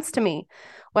make sense to me.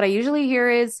 What I usually hear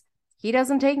is, he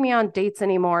doesn't take me on dates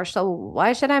anymore, so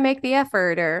why should I make the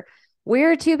effort? Or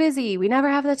we're too busy. We never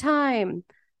have the time.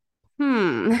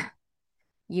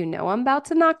 You know I'm about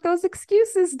to knock those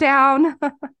excuses down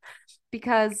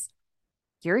because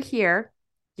you're here,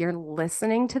 you're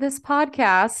listening to this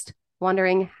podcast,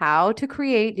 wondering how to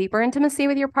create deeper intimacy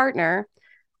with your partner.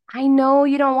 I know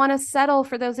you don't want to settle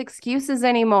for those excuses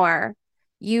anymore.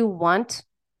 You want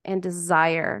and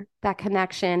desire that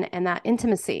connection and that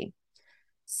intimacy.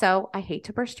 So I hate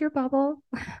to burst your bubble,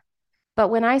 but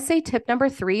when I say tip number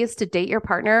 3 is to date your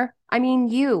partner, I mean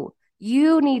you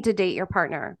need to date your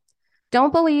partner.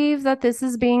 Don't believe that this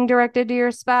is being directed to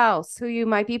your spouse, who you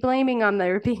might be blaming on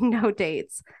there being no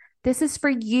dates. This is for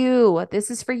you.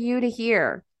 This is for you to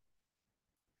hear.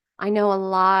 I know a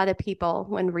lot of people,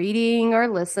 when reading or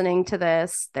listening to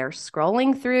this, they're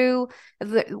scrolling through,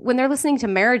 when they're listening to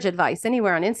marriage advice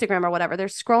anywhere on Instagram or whatever, they're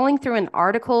scrolling through an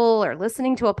article or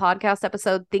listening to a podcast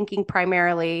episode thinking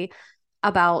primarily,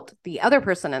 about the other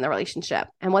person in the relationship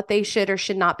and what they should or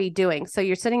should not be doing. So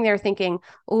you're sitting there thinking,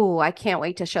 oh, I can't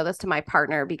wait to show this to my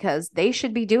partner because they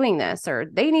should be doing this, or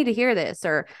they need to hear this,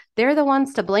 or they're the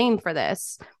ones to blame for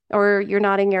this. Or you're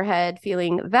nodding your head,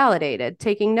 feeling validated,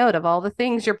 taking note of all the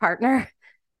things your partner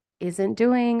isn't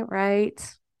doing right.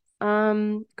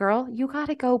 Girl, you got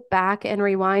to go back and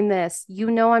rewind this.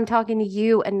 You know, I'm talking to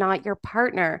you and not your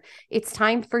partner. It's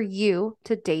time for you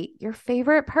to date your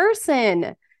favorite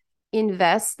person.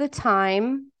 Invest the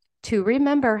time to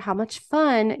remember how much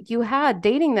fun you had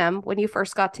dating them when you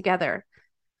first got together.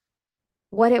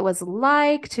 What it was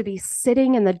like to be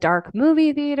sitting in the dark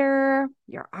movie theater,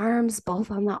 your arms both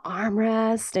on the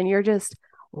armrest, and you're just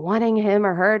wanting him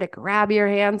or her to grab your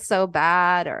hand so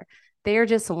bad, or they're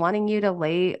just wanting you to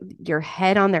lay your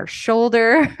head on their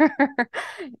shoulder.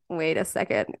 Wait a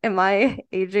second. Am I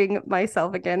aging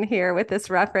myself again here with this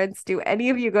reference? Do any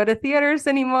of you go to theaters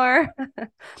anymore?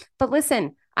 But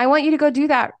listen, I want you to go do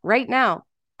that right now.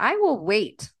 I will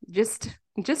wait. Just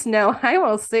know I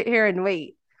will sit here and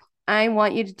wait. I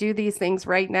want you to do these things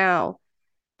right now.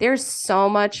 There's so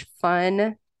much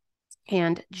fun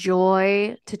and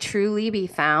joy to truly be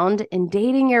found in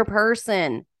dating your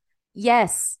person.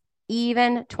 Yes,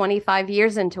 even 25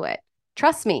 years into it.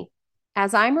 Trust me,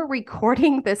 as I'm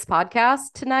recording this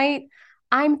podcast tonight,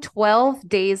 I'm 12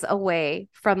 days away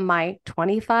from my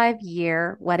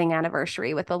 25-year wedding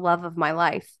anniversary with the love of my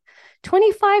life.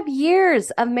 25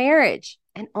 years of marriage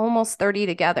and almost 30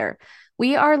 together.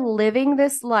 We are living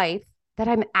this life that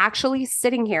I'm actually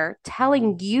sitting here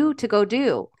telling you to go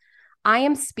do. I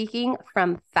am speaking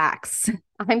from facts.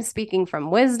 I'm speaking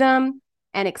from wisdom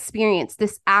and experience.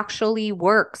 This actually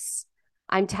works.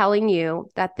 I'm telling you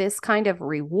that this kind of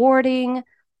rewarding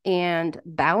and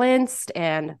balanced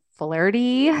and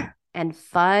flirty and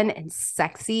fun and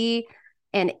sexy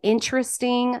and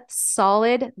interesting,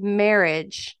 solid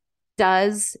marriage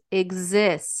does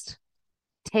exist.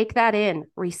 Take that in,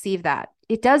 receive that.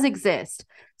 It does exist.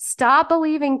 Stop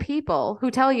believing people who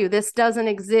tell you this doesn't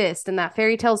exist and that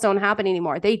fairy tales don't happen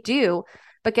anymore. They do,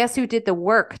 but guess who did the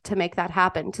work to make that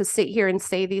happen, to sit here and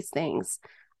say these things?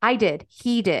 I did,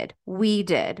 he did, we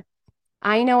did.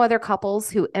 I know other couples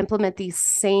who implement these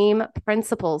same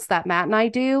principles that Matt and I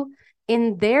do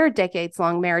in their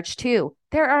decades-long marriage too.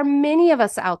 There are many of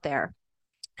us out there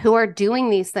who are doing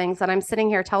these things that I'm sitting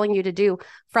here telling you to do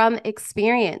from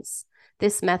experience.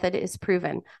 This method is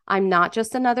proven. I'm not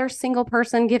just another single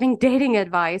person giving dating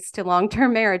advice to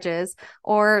long-term marriages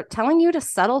or telling you to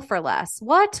settle for less.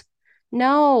 What?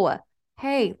 No.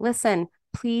 Hey, listen,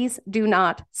 please do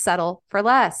not settle for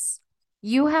less.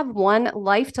 You have one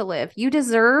life to live. You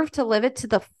deserve to live it to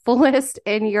the fullest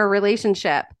in your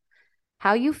relationship.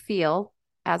 How you feel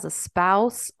as a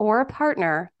spouse or a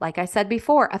partner, like I said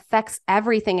before, affects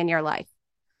everything in your life.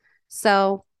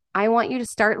 So I want you to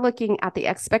start looking at the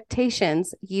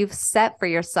expectations you've set for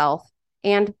yourself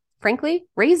and, frankly,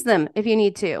 raise them if you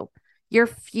need to. Your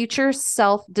future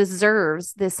self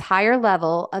deserves this higher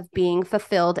level of being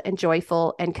fulfilled and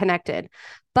joyful and connected.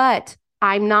 But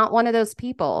I'm not one of those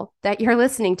people that you're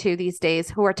listening to these days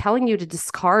who are telling you to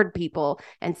discard people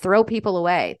and throw people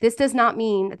away. This does not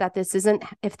mean that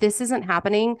if this isn't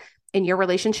happening in your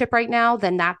relationship right now,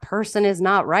 then that person is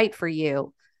not right for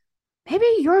you. Maybe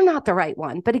you're not the right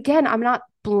one. But again, I'm not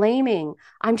blaming.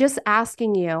 I'm just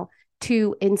asking you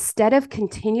to, instead of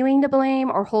continuing to blame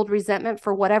or hold resentment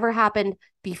for whatever happened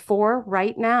before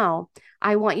right now,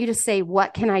 I want you to say,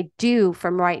 what can I do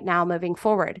from right now moving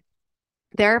forward?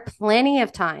 There are plenty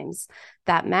of times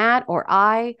that Matt or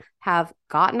I have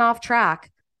gotten off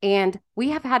track and we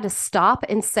have had to stop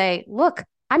and say, look,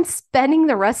 I'm spending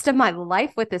the rest of my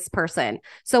life with this person.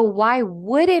 So why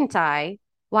wouldn't I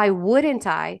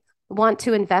want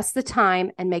to invest the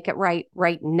time and make it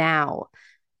right now?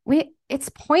 It's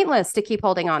pointless to keep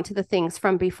holding on to the things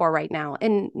from before right now.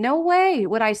 In no way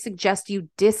would I suggest you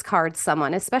discard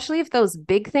someone, especially if those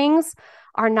big things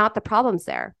are not the problems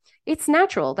there. It's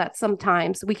natural that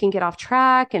sometimes we can get off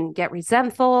track and get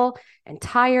resentful and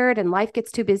tired and life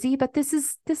gets too busy. But this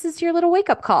is your little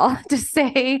wake up call to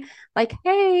say, like,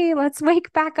 hey, let's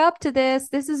wake back up to this.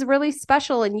 This is really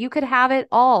special and you could have it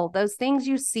all. Those things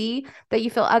you see that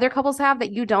you feel other couples have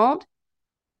that you don't.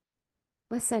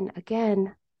 Listen,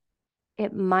 again,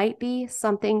 it might be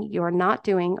something you're not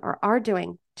doing or are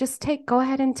doing. Just go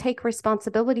ahead and take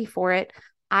responsibility for it.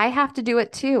 I have to do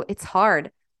it too. It's hard.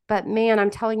 But man,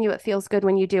 I'm telling you, it feels good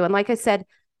when you do. And like I said,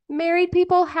 married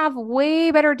people have way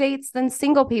better dates than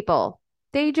single people.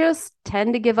 They just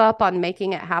tend to give up on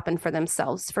making it happen for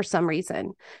themselves for some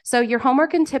reason. So your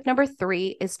homework and tip number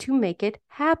 3 is to make it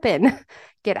happen.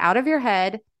 Get out of your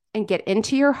head and get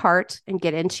into your heart and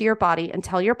get into your body and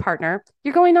tell your partner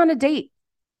you're going on a date.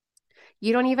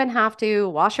 You don't even have to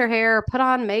wash your hair, put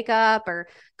on makeup, or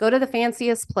go to the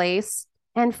fanciest place.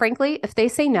 And frankly, if they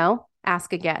say no,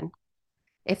 ask again.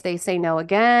 If they say no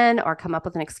again or come up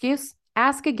with an excuse,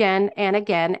 ask again and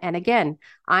again and again.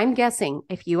 I'm guessing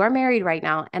if you are married right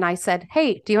now and I said,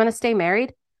 hey, do you want to stay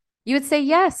married? You would say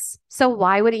yes. So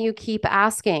why wouldn't you keep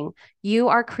asking? You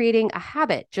are creating a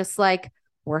habit, just like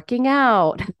working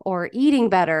out or eating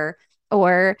better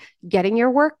or getting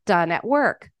your work done at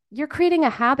work. You're creating a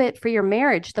habit for your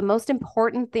marriage, the most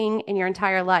important thing in your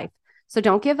entire life. So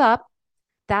don't give up.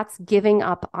 That's giving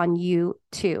up on you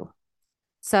too.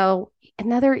 So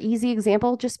another easy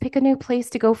example, just pick a new place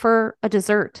to go for a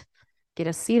dessert. Get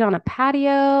a seat on a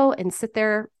patio and sit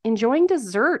there enjoying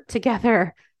dessert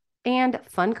together and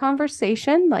fun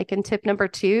conversation, like in tip number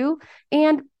 2.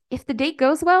 And if the date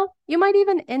goes well, you might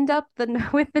even end up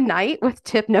with the night with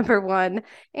tip number 1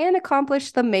 and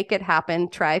accomplish the make it happen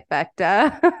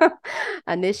trifecta.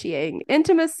 Initiating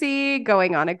intimacy,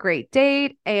 going on a great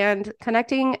date, and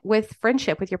connecting with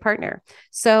friendship with your partner.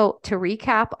 So to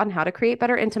recap on how to create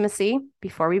better intimacy,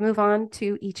 before we move on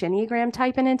to each Enneagram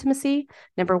type in intimacy,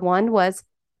 number 1 was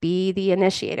be the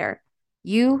initiator.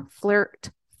 You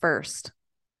flirt first.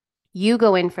 You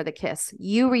go in for the kiss.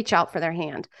 You reach out for their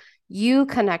hand. You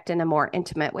connect in a more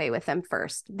intimate way with them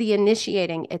first. The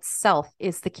initiating itself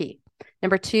is the key.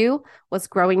 Number 2 was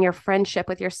growing your friendship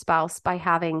with your spouse by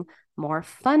having more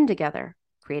fun together,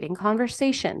 creating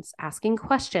conversations, asking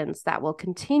questions that will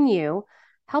continue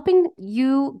helping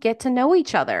you get to know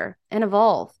each other and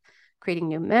evolve, creating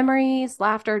new memories,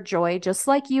 laughter, joy, just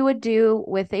like you would do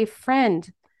with a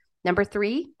friend. Number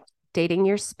 3, dating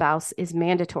your spouse is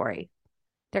mandatory.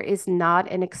 There is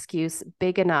not an excuse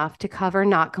big enough to cover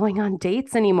not going on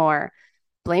dates anymore.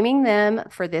 Blaming them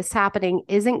for this happening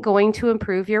isn't going to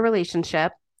improve your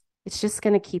relationship. It's just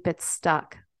going to keep it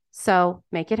stuck. So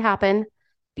make it happen.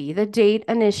 Be the date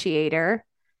initiator.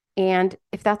 And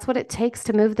if that's what it takes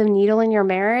to move the needle in your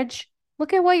marriage,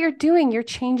 look at what you're doing. You're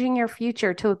changing your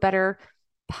future to a better,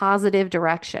 positive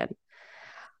direction.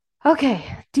 Okay,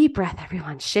 deep breath,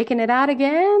 everyone. Shaking it out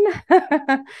again.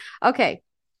 Okay.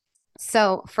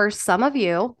 So for some of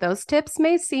you, those tips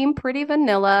may seem pretty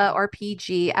vanilla or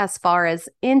PG as far as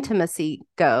intimacy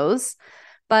goes,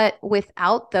 but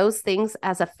without those things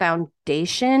as a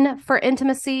foundation for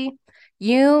intimacy,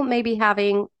 you may be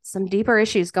having some deeper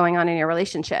issues going on in your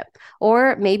relationship.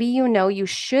 Or maybe you know you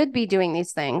should be doing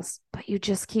these things, but you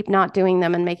just keep not doing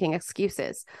them and making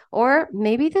excuses. Or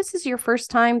maybe this is your first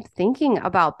time thinking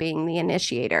about being the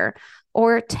initiator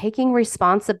or taking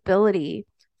responsibility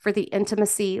for the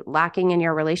intimacy lacking in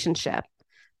your relationship.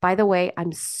 By the way,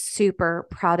 I'm super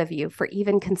proud of you for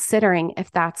even considering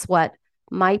if that's what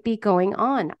might be going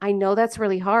on. I know that's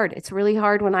really hard. It's really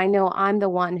hard when I know I'm the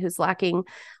one who's lacking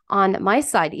on my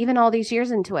side, even all these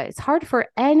years into it. It's hard for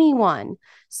anyone.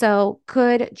 So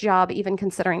good job even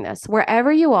considering this.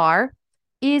 Wherever you are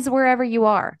is wherever you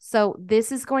are. So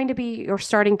this is going to be your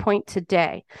starting point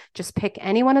today. Just pick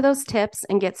any one of those tips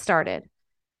and get started.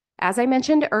 As I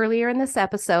mentioned earlier in this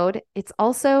episode, it's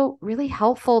also really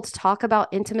helpful to talk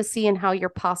about intimacy and how your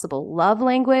possible love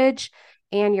language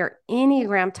and your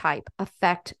Enneagram type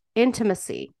affect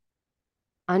intimacy.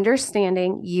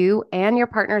 Understanding you and your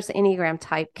partner's Enneagram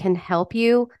type can help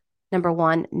you, number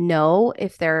 1, know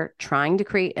if they're trying to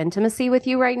create intimacy with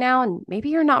you right now, and maybe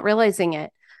you're not realizing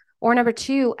it. Or number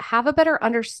 2, have a better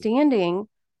understanding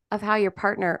of how your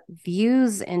partner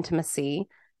views intimacy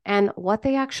and what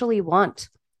they actually want.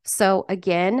 So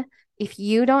again, if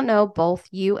you don't know both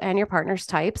you and your partner's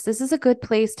types, this is a good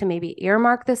place to maybe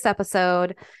earmark this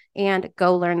episode and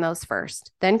go learn those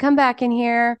first. Then come back in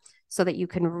here so that you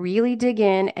can really dig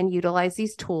in and utilize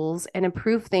these tools and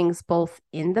improve things both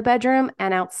in the bedroom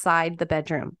and outside the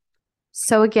bedroom.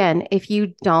 So again, if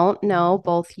you don't know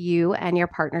both you and your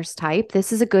partner's type,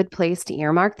 this is a good place to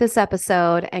earmark this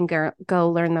episode and go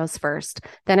learn those first.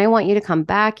 Then I want you to come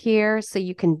back here so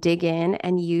you can dig in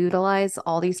and utilize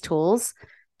all these tools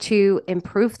to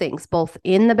improve things both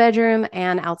in the bedroom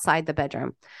and outside the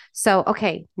bedroom. So,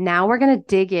 okay, now we're going to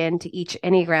dig into each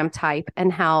Enneagram type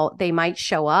and how they might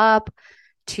show up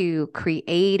to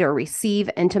create or receive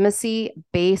intimacy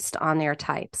based on their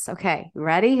types. Okay,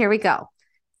 ready? Here we go.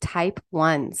 Type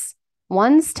 1s.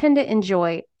 1s tend to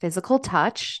enjoy physical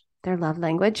touch, their love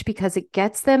language, because it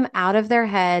gets them out of their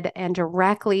head and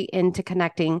directly into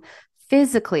connecting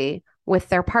physically with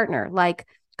their partner, like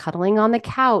cuddling on the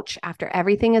couch after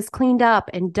everything is cleaned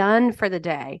up and done for the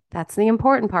day. That's the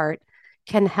important part.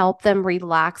 Can help them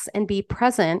relax and be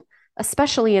present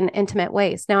especially in intimate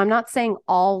ways. Now, I'm not saying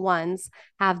all ones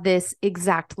have this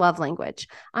exact love language.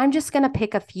 I'm just going to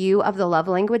pick a few of the love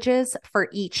languages for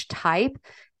each type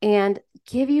and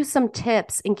give you some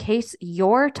tips in case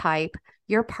your type,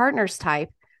 your partner's type,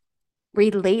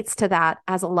 relates to that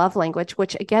as a love language,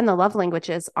 which again, the love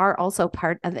languages are also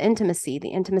part of intimacy, the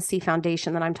intimacy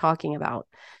foundation that I'm talking about.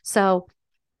 So,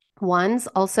 ones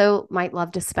also might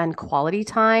love to spend quality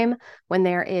time when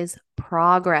there is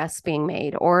progress being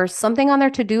made or something on their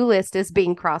to do list is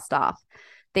being crossed off.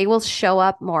 They will show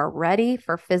up more ready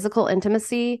for physical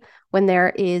intimacy when there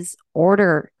is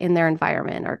order in their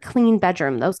environment or clean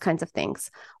bedroom, those kinds of things.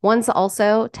 Ones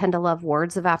also tend to love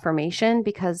words of affirmation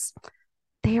because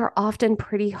they are often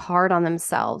pretty hard on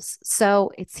themselves.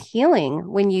 So it's healing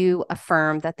when you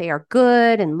affirm that they are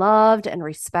good and loved and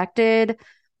respected.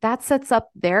 That sets up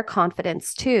their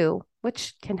confidence too,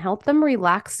 which can help them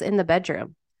relax in the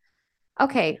bedroom.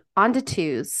 Okay, on to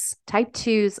twos. Type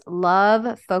twos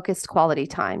love focused quality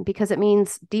time because it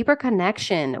means deeper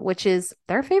connection, which is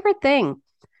their favorite thing.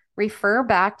 Refer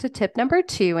back to tip number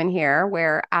 2 in here,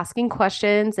 where asking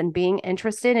questions and being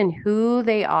interested in who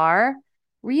they are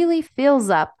really fills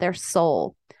up their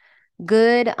soul.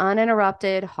 Good,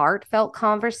 uninterrupted, heartfelt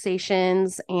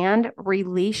conversations and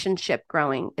relationship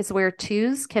growing is where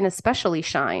twos can especially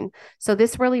shine. So,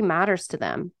 this really matters to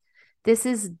them. This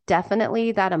is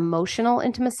definitely that emotional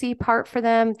intimacy part for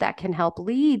them that can help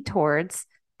lead towards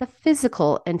the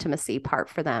physical intimacy part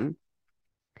for them.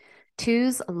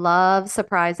 Twos love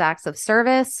surprise acts of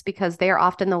service because they are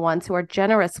often the ones who are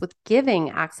generous with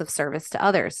giving acts of service to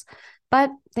others,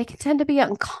 but they can tend to be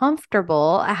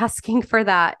uncomfortable asking for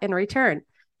that in return.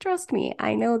 Trust me,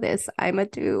 I know this. I'm a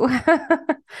two.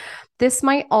 This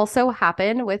might also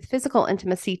happen with physical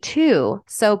intimacy too.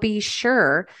 So be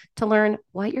sure to learn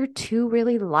what your two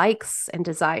really likes and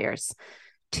desires.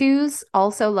 Twos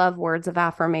also love words of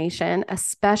affirmation,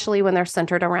 especially when they're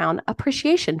centered around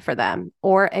appreciation for them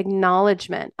or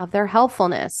acknowledgement of their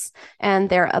helpfulness and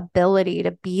their ability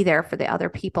to be there for the other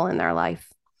people in their life.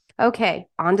 Okay,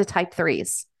 on to type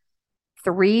threes.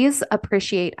 Threes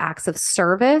appreciate acts of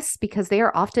service because they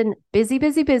are often busy,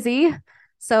 busy, busy.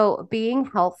 So being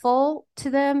helpful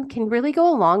to them can really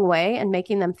go a long way in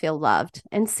making them feel loved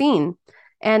and seen.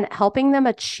 And helping them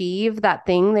achieve that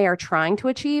thing they are trying to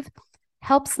achieve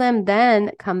helps them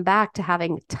then come back to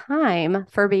having time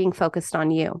for being focused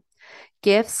on you.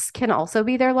 Gifts can also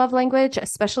be their love language,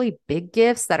 especially big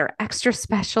gifts that are extra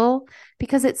special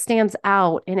because it stands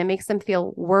out and it makes them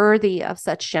feel worthy of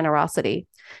such generosity.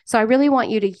 So I really want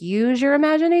you to use your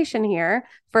imagination here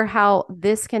for how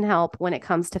this can help when it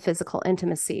comes to physical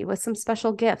intimacy with some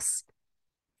special gifts.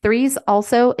 Threes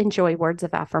also enjoy words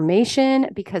of affirmation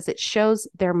because it shows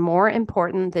they're more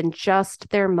important than just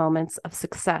their moments of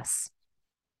success.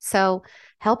 So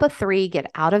help a three get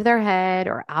out of their head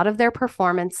or out of their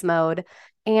performance mode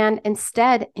and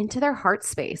instead into their heart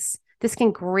space. This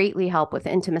can greatly help with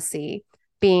intimacy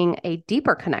being a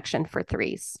deeper connection for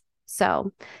threes.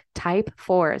 So type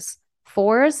fours.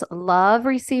 Fours love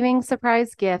receiving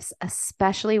surprise gifts,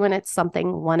 especially when it's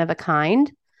something one of a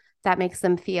kind that makes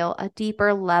them feel a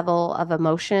deeper level of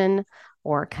emotion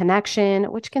or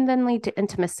connection, which can then lead to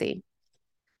intimacy.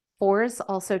 Fours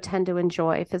also tend to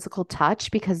enjoy physical touch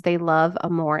because they love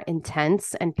a more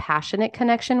intense and passionate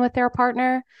connection with their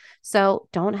partner. So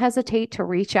don't hesitate to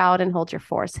reach out and hold your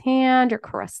four's hand or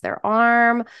caress their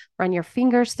arm, run your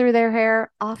fingers through their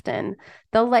hair. Often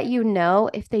they'll let you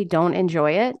know if they don't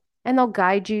enjoy it and they'll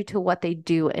guide you to what they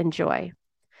do enjoy.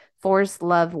 Fours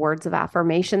love words of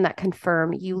affirmation that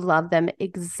confirm you love them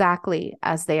exactly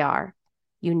as they are,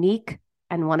 unique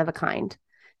and one of a kind.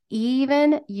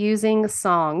 Even using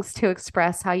songs to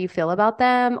express how you feel about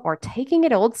them or taking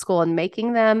it old school and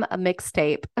making them a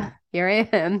mixtape. Here I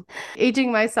am,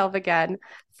 aging myself again.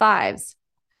 Fives.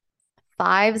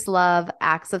 Fives love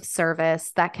acts of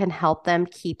service that can help them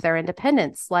keep their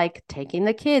independence, like taking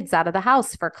the kids out of the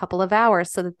house for a couple of hours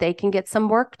so that they can get some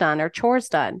work done or chores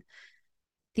done.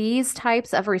 These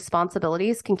types of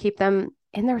responsibilities can keep them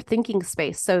in their thinking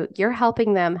space. So you're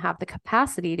helping them have the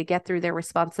capacity to get through their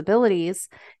responsibilities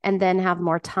and then have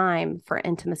more time for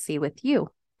intimacy with you.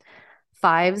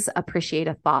 Fives appreciate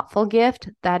a thoughtful gift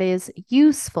that is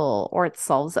useful or it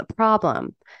solves a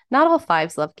problem. Not all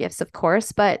fives love gifts, of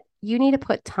course, but you need to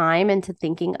put time into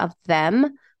thinking of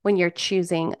them when you're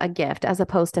choosing a gift as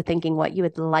opposed to thinking what you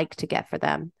would like to get for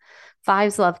them.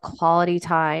 Fives love quality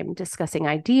time, discussing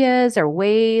ideas or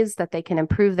ways that they can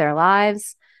improve their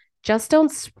lives. Just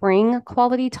don't spring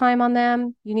quality time on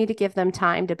them. You need to give them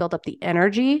time to build up the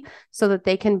energy so that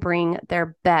they can bring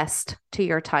their best to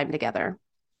your time together.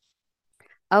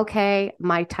 Okay,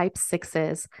 my type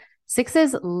sixes.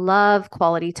 Sixes love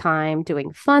quality time,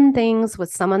 doing fun things with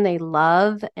someone they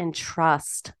love and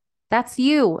trust. That's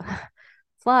you.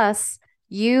 Plus,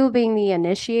 you being the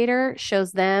initiator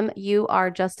shows them you are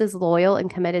just as loyal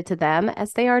and committed to them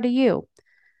as they are to you.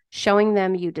 Showing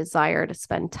them you desire to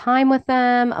spend time with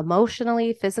them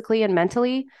emotionally, physically, and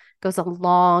mentally goes a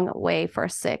long way for a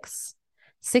six.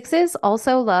 Sixes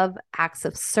also love acts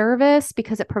of service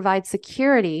because it provides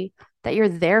security that you're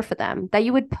there for them, that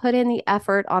you would put in the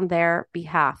effort on their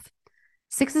behalf.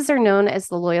 Sixes are known as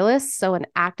the loyalists, so an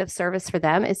act of service for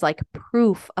them is like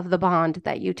proof of the bond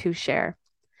that you two share.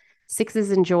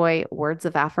 Sixes enjoy words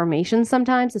of affirmation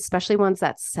sometimes, especially ones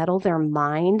that settle their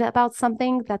mind about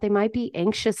something that they might be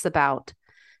anxious about.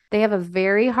 They have a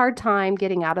very hard time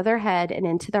getting out of their head and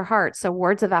into their heart. So,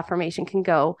 words of affirmation can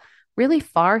go really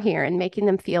far here in making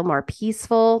them feel more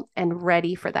peaceful and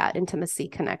ready for that intimacy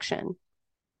connection.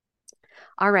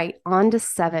 All right, on to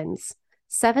sevens.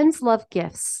 Sevens love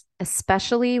gifts,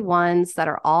 especially ones that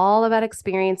are all about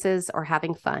experiences or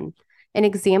having fun. An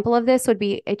example of this would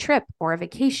be a trip or a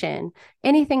vacation,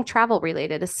 anything travel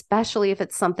related, especially if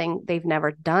it's something they've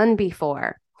never done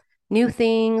before. New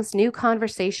things, new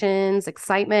conversations,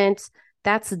 excitement,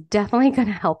 that's definitely going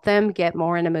to help them get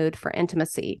more in a mood for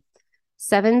intimacy.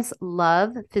 Sevens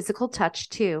love physical touch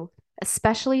too,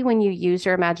 especially when you use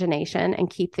your imagination and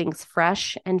keep things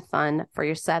fresh and fun for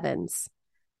your sevens.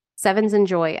 Sevens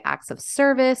enjoy acts of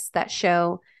service that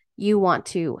show you want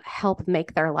to help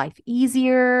make their life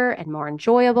easier and more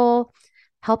enjoyable,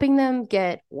 helping them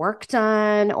get work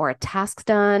done or a task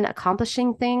done,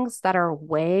 accomplishing things that are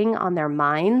weighing on their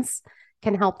minds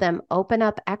can help them open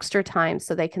up extra time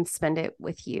so they can spend it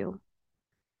with you.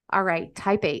 All right,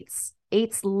 type eights.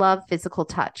 Eights love physical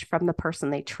touch from the person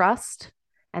they trust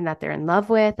and that they're in love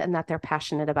with and that they're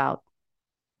passionate about.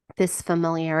 This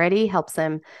familiarity helps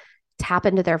them tap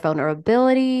into their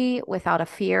vulnerability without a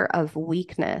fear of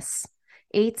weakness.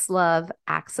 Eights love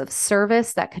acts of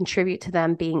service that contribute to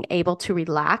them being able to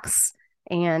relax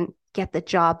and get the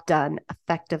job done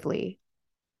effectively.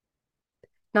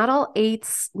 Not all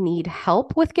eights need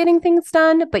help with getting things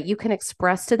done, but you can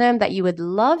express to them that you would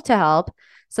love to help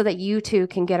so that you two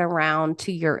can get around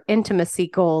to your intimacy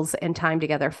goals and time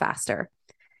together faster.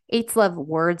 Eights love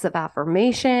words of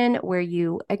affirmation where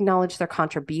you acknowledge their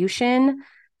contribution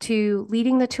to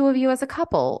leading the two of you as a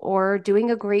couple or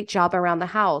doing a great job around the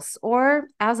house or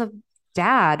as a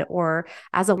dad or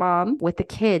as a mom with the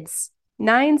kids.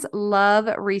 Nines love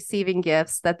receiving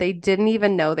gifts that they didn't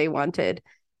even know they wanted.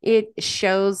 It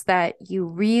shows that you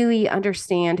really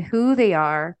understand who they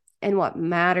are and what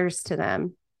matters to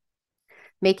them.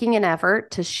 Making an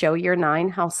effort to show your nine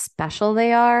how special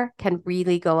they are can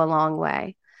really go a long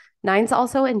way. Nines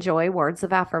also enjoy words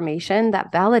of affirmation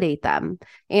that validate them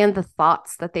and the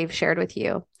thoughts that they've shared with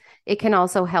you. It can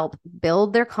also help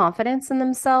build their confidence in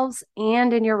themselves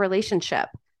and in your relationship.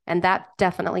 And that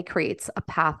definitely creates a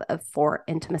path for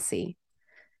intimacy.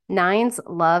 Nines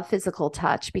love physical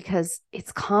touch because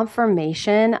it's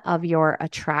confirmation of your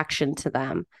attraction to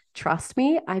them. Trust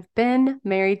me, I've been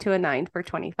married to a nine for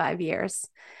 25 years.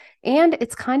 And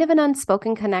it's kind of an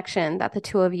unspoken connection that the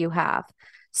two of you have.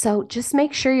 So just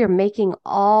make sure you're making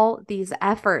all these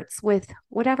efforts with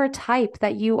whatever type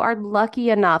that you are lucky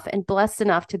enough and blessed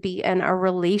enough to be in a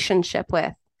relationship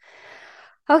with.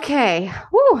 Okay,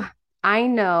 whew, I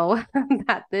know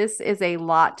that this is a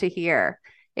lot to hear.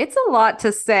 It's a lot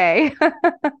to say,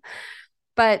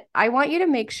 but I want you to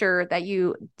make sure that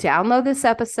you download this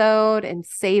episode and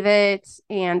save it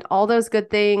and all those good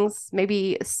things.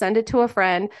 Maybe send it to a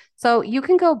friend so you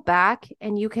can go back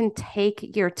and you can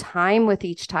take your time with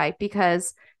each type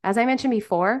because, as I mentioned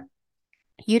before,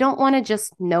 you don't want to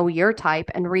just know your type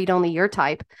and read only your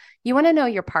type. You want to know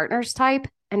your partner's type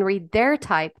and read their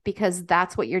type because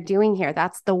that's what you're doing here.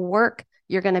 That's the work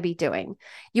you're going to be doing.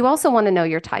 You also want to know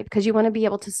your type because you want to be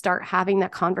able to start having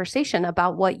that conversation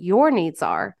about what your needs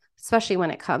are, especially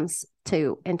when it comes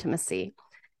to intimacy.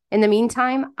 In the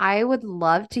meantime, I would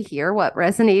love to hear what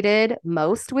resonated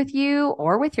most with you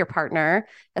or with your partner,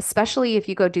 especially if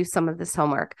you go do some of this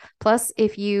homework. Plus,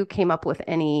 if you came up with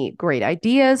any great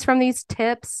ideas from these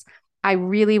tips, I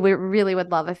really would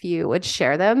love if you would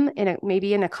share them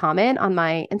maybe in a comment on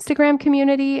my Instagram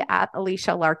community at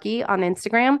Alicia Larkey on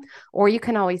Instagram, or you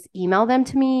can always email them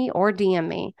to me or DM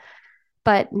me.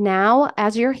 But now,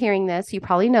 as you're hearing this, you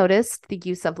probably noticed the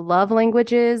use of love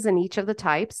languages in each of the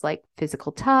types, like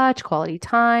physical touch, quality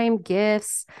time,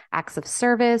 gifts, acts of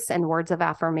service, and words of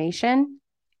affirmation.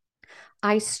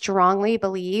 I strongly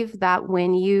believe that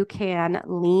when you can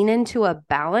lean into a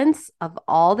balance of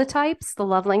all the types, the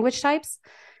love language types,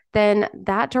 then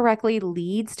that directly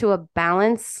leads to a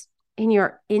balance in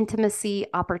your intimacy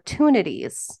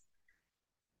opportunities.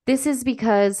 This is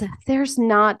because there's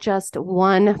not just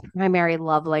one primary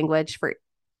love language for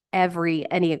every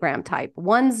Enneagram type.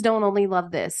 Ones don't only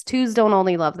love this, twos don't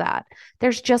only love that.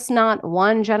 There's just not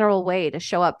one general way to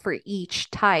show up for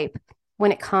each type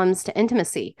when it comes to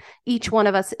intimacy. Each one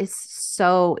of us is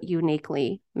so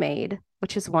uniquely made,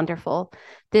 which is wonderful.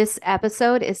 This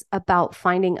episode is about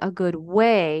finding a good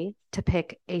way to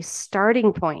pick a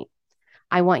starting point.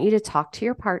 I want you to talk to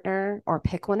your partner or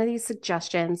pick one of these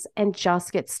suggestions and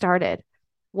just get started.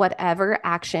 Whatever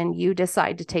action you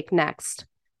decide to take next,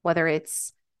 whether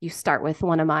it's you start with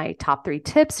one of my top 3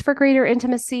 tips for greater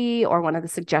intimacy or one of the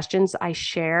suggestions I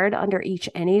shared under each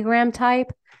Enneagram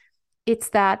type, it's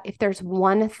that if there's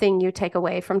one thing you take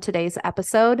away from today's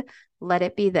episode, let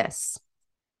it be this: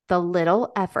 the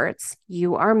little efforts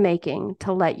you are making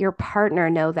to let your partner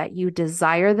know that you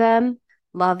desire them,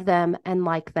 love them, and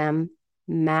like them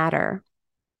matter.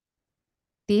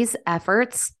 These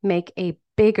efforts make a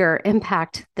bigger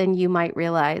impact than you might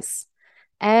realize.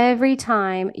 Every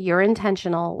time you're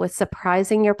intentional with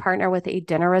surprising your partner with a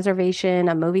dinner reservation,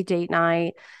 a movie date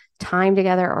night, time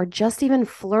together, or just even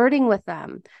flirting with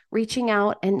them, reaching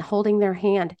out and holding their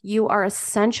hand, you are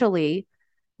essentially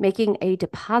making a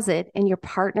deposit in your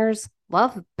partner's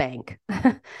love bank.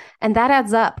 And that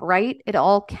adds up, right? It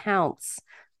all counts.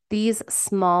 These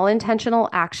small intentional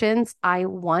actions, I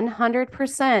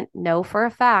 100% know for a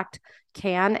fact,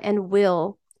 can and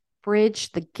will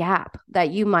bridge the gap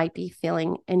that you might be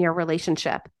feeling in your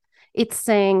relationship. It's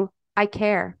saying, I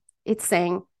care. It's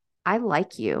saying, I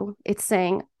like you. It's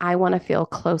saying, I want to feel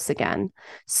close again.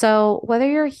 So whether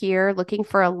you're here looking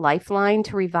for a lifeline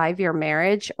to revive your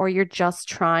marriage or you're just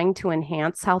trying to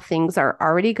enhance how things are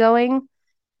already going,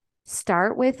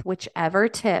 start with whichever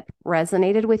tip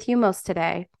resonated with you most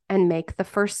today and make the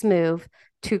first move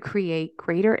to create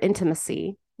greater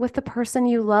intimacy with the person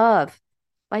you love.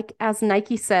 Like as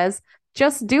Nike says,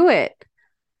 just do it.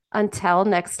 Until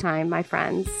next time, my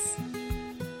friends.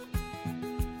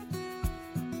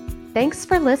 Thanks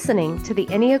for listening to the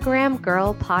Enneagram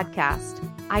Girl podcast.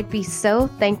 I'd be so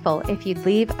thankful if you'd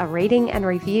leave a rating and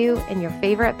review in your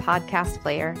favorite podcast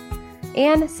player.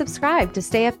 And subscribe to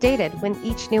stay updated when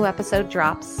each new episode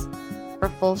drops. For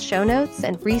full show notes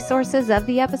and resources of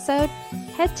the episode,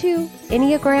 head to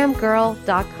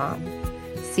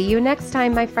enneagramgirl.com. See you next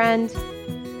time, my friend.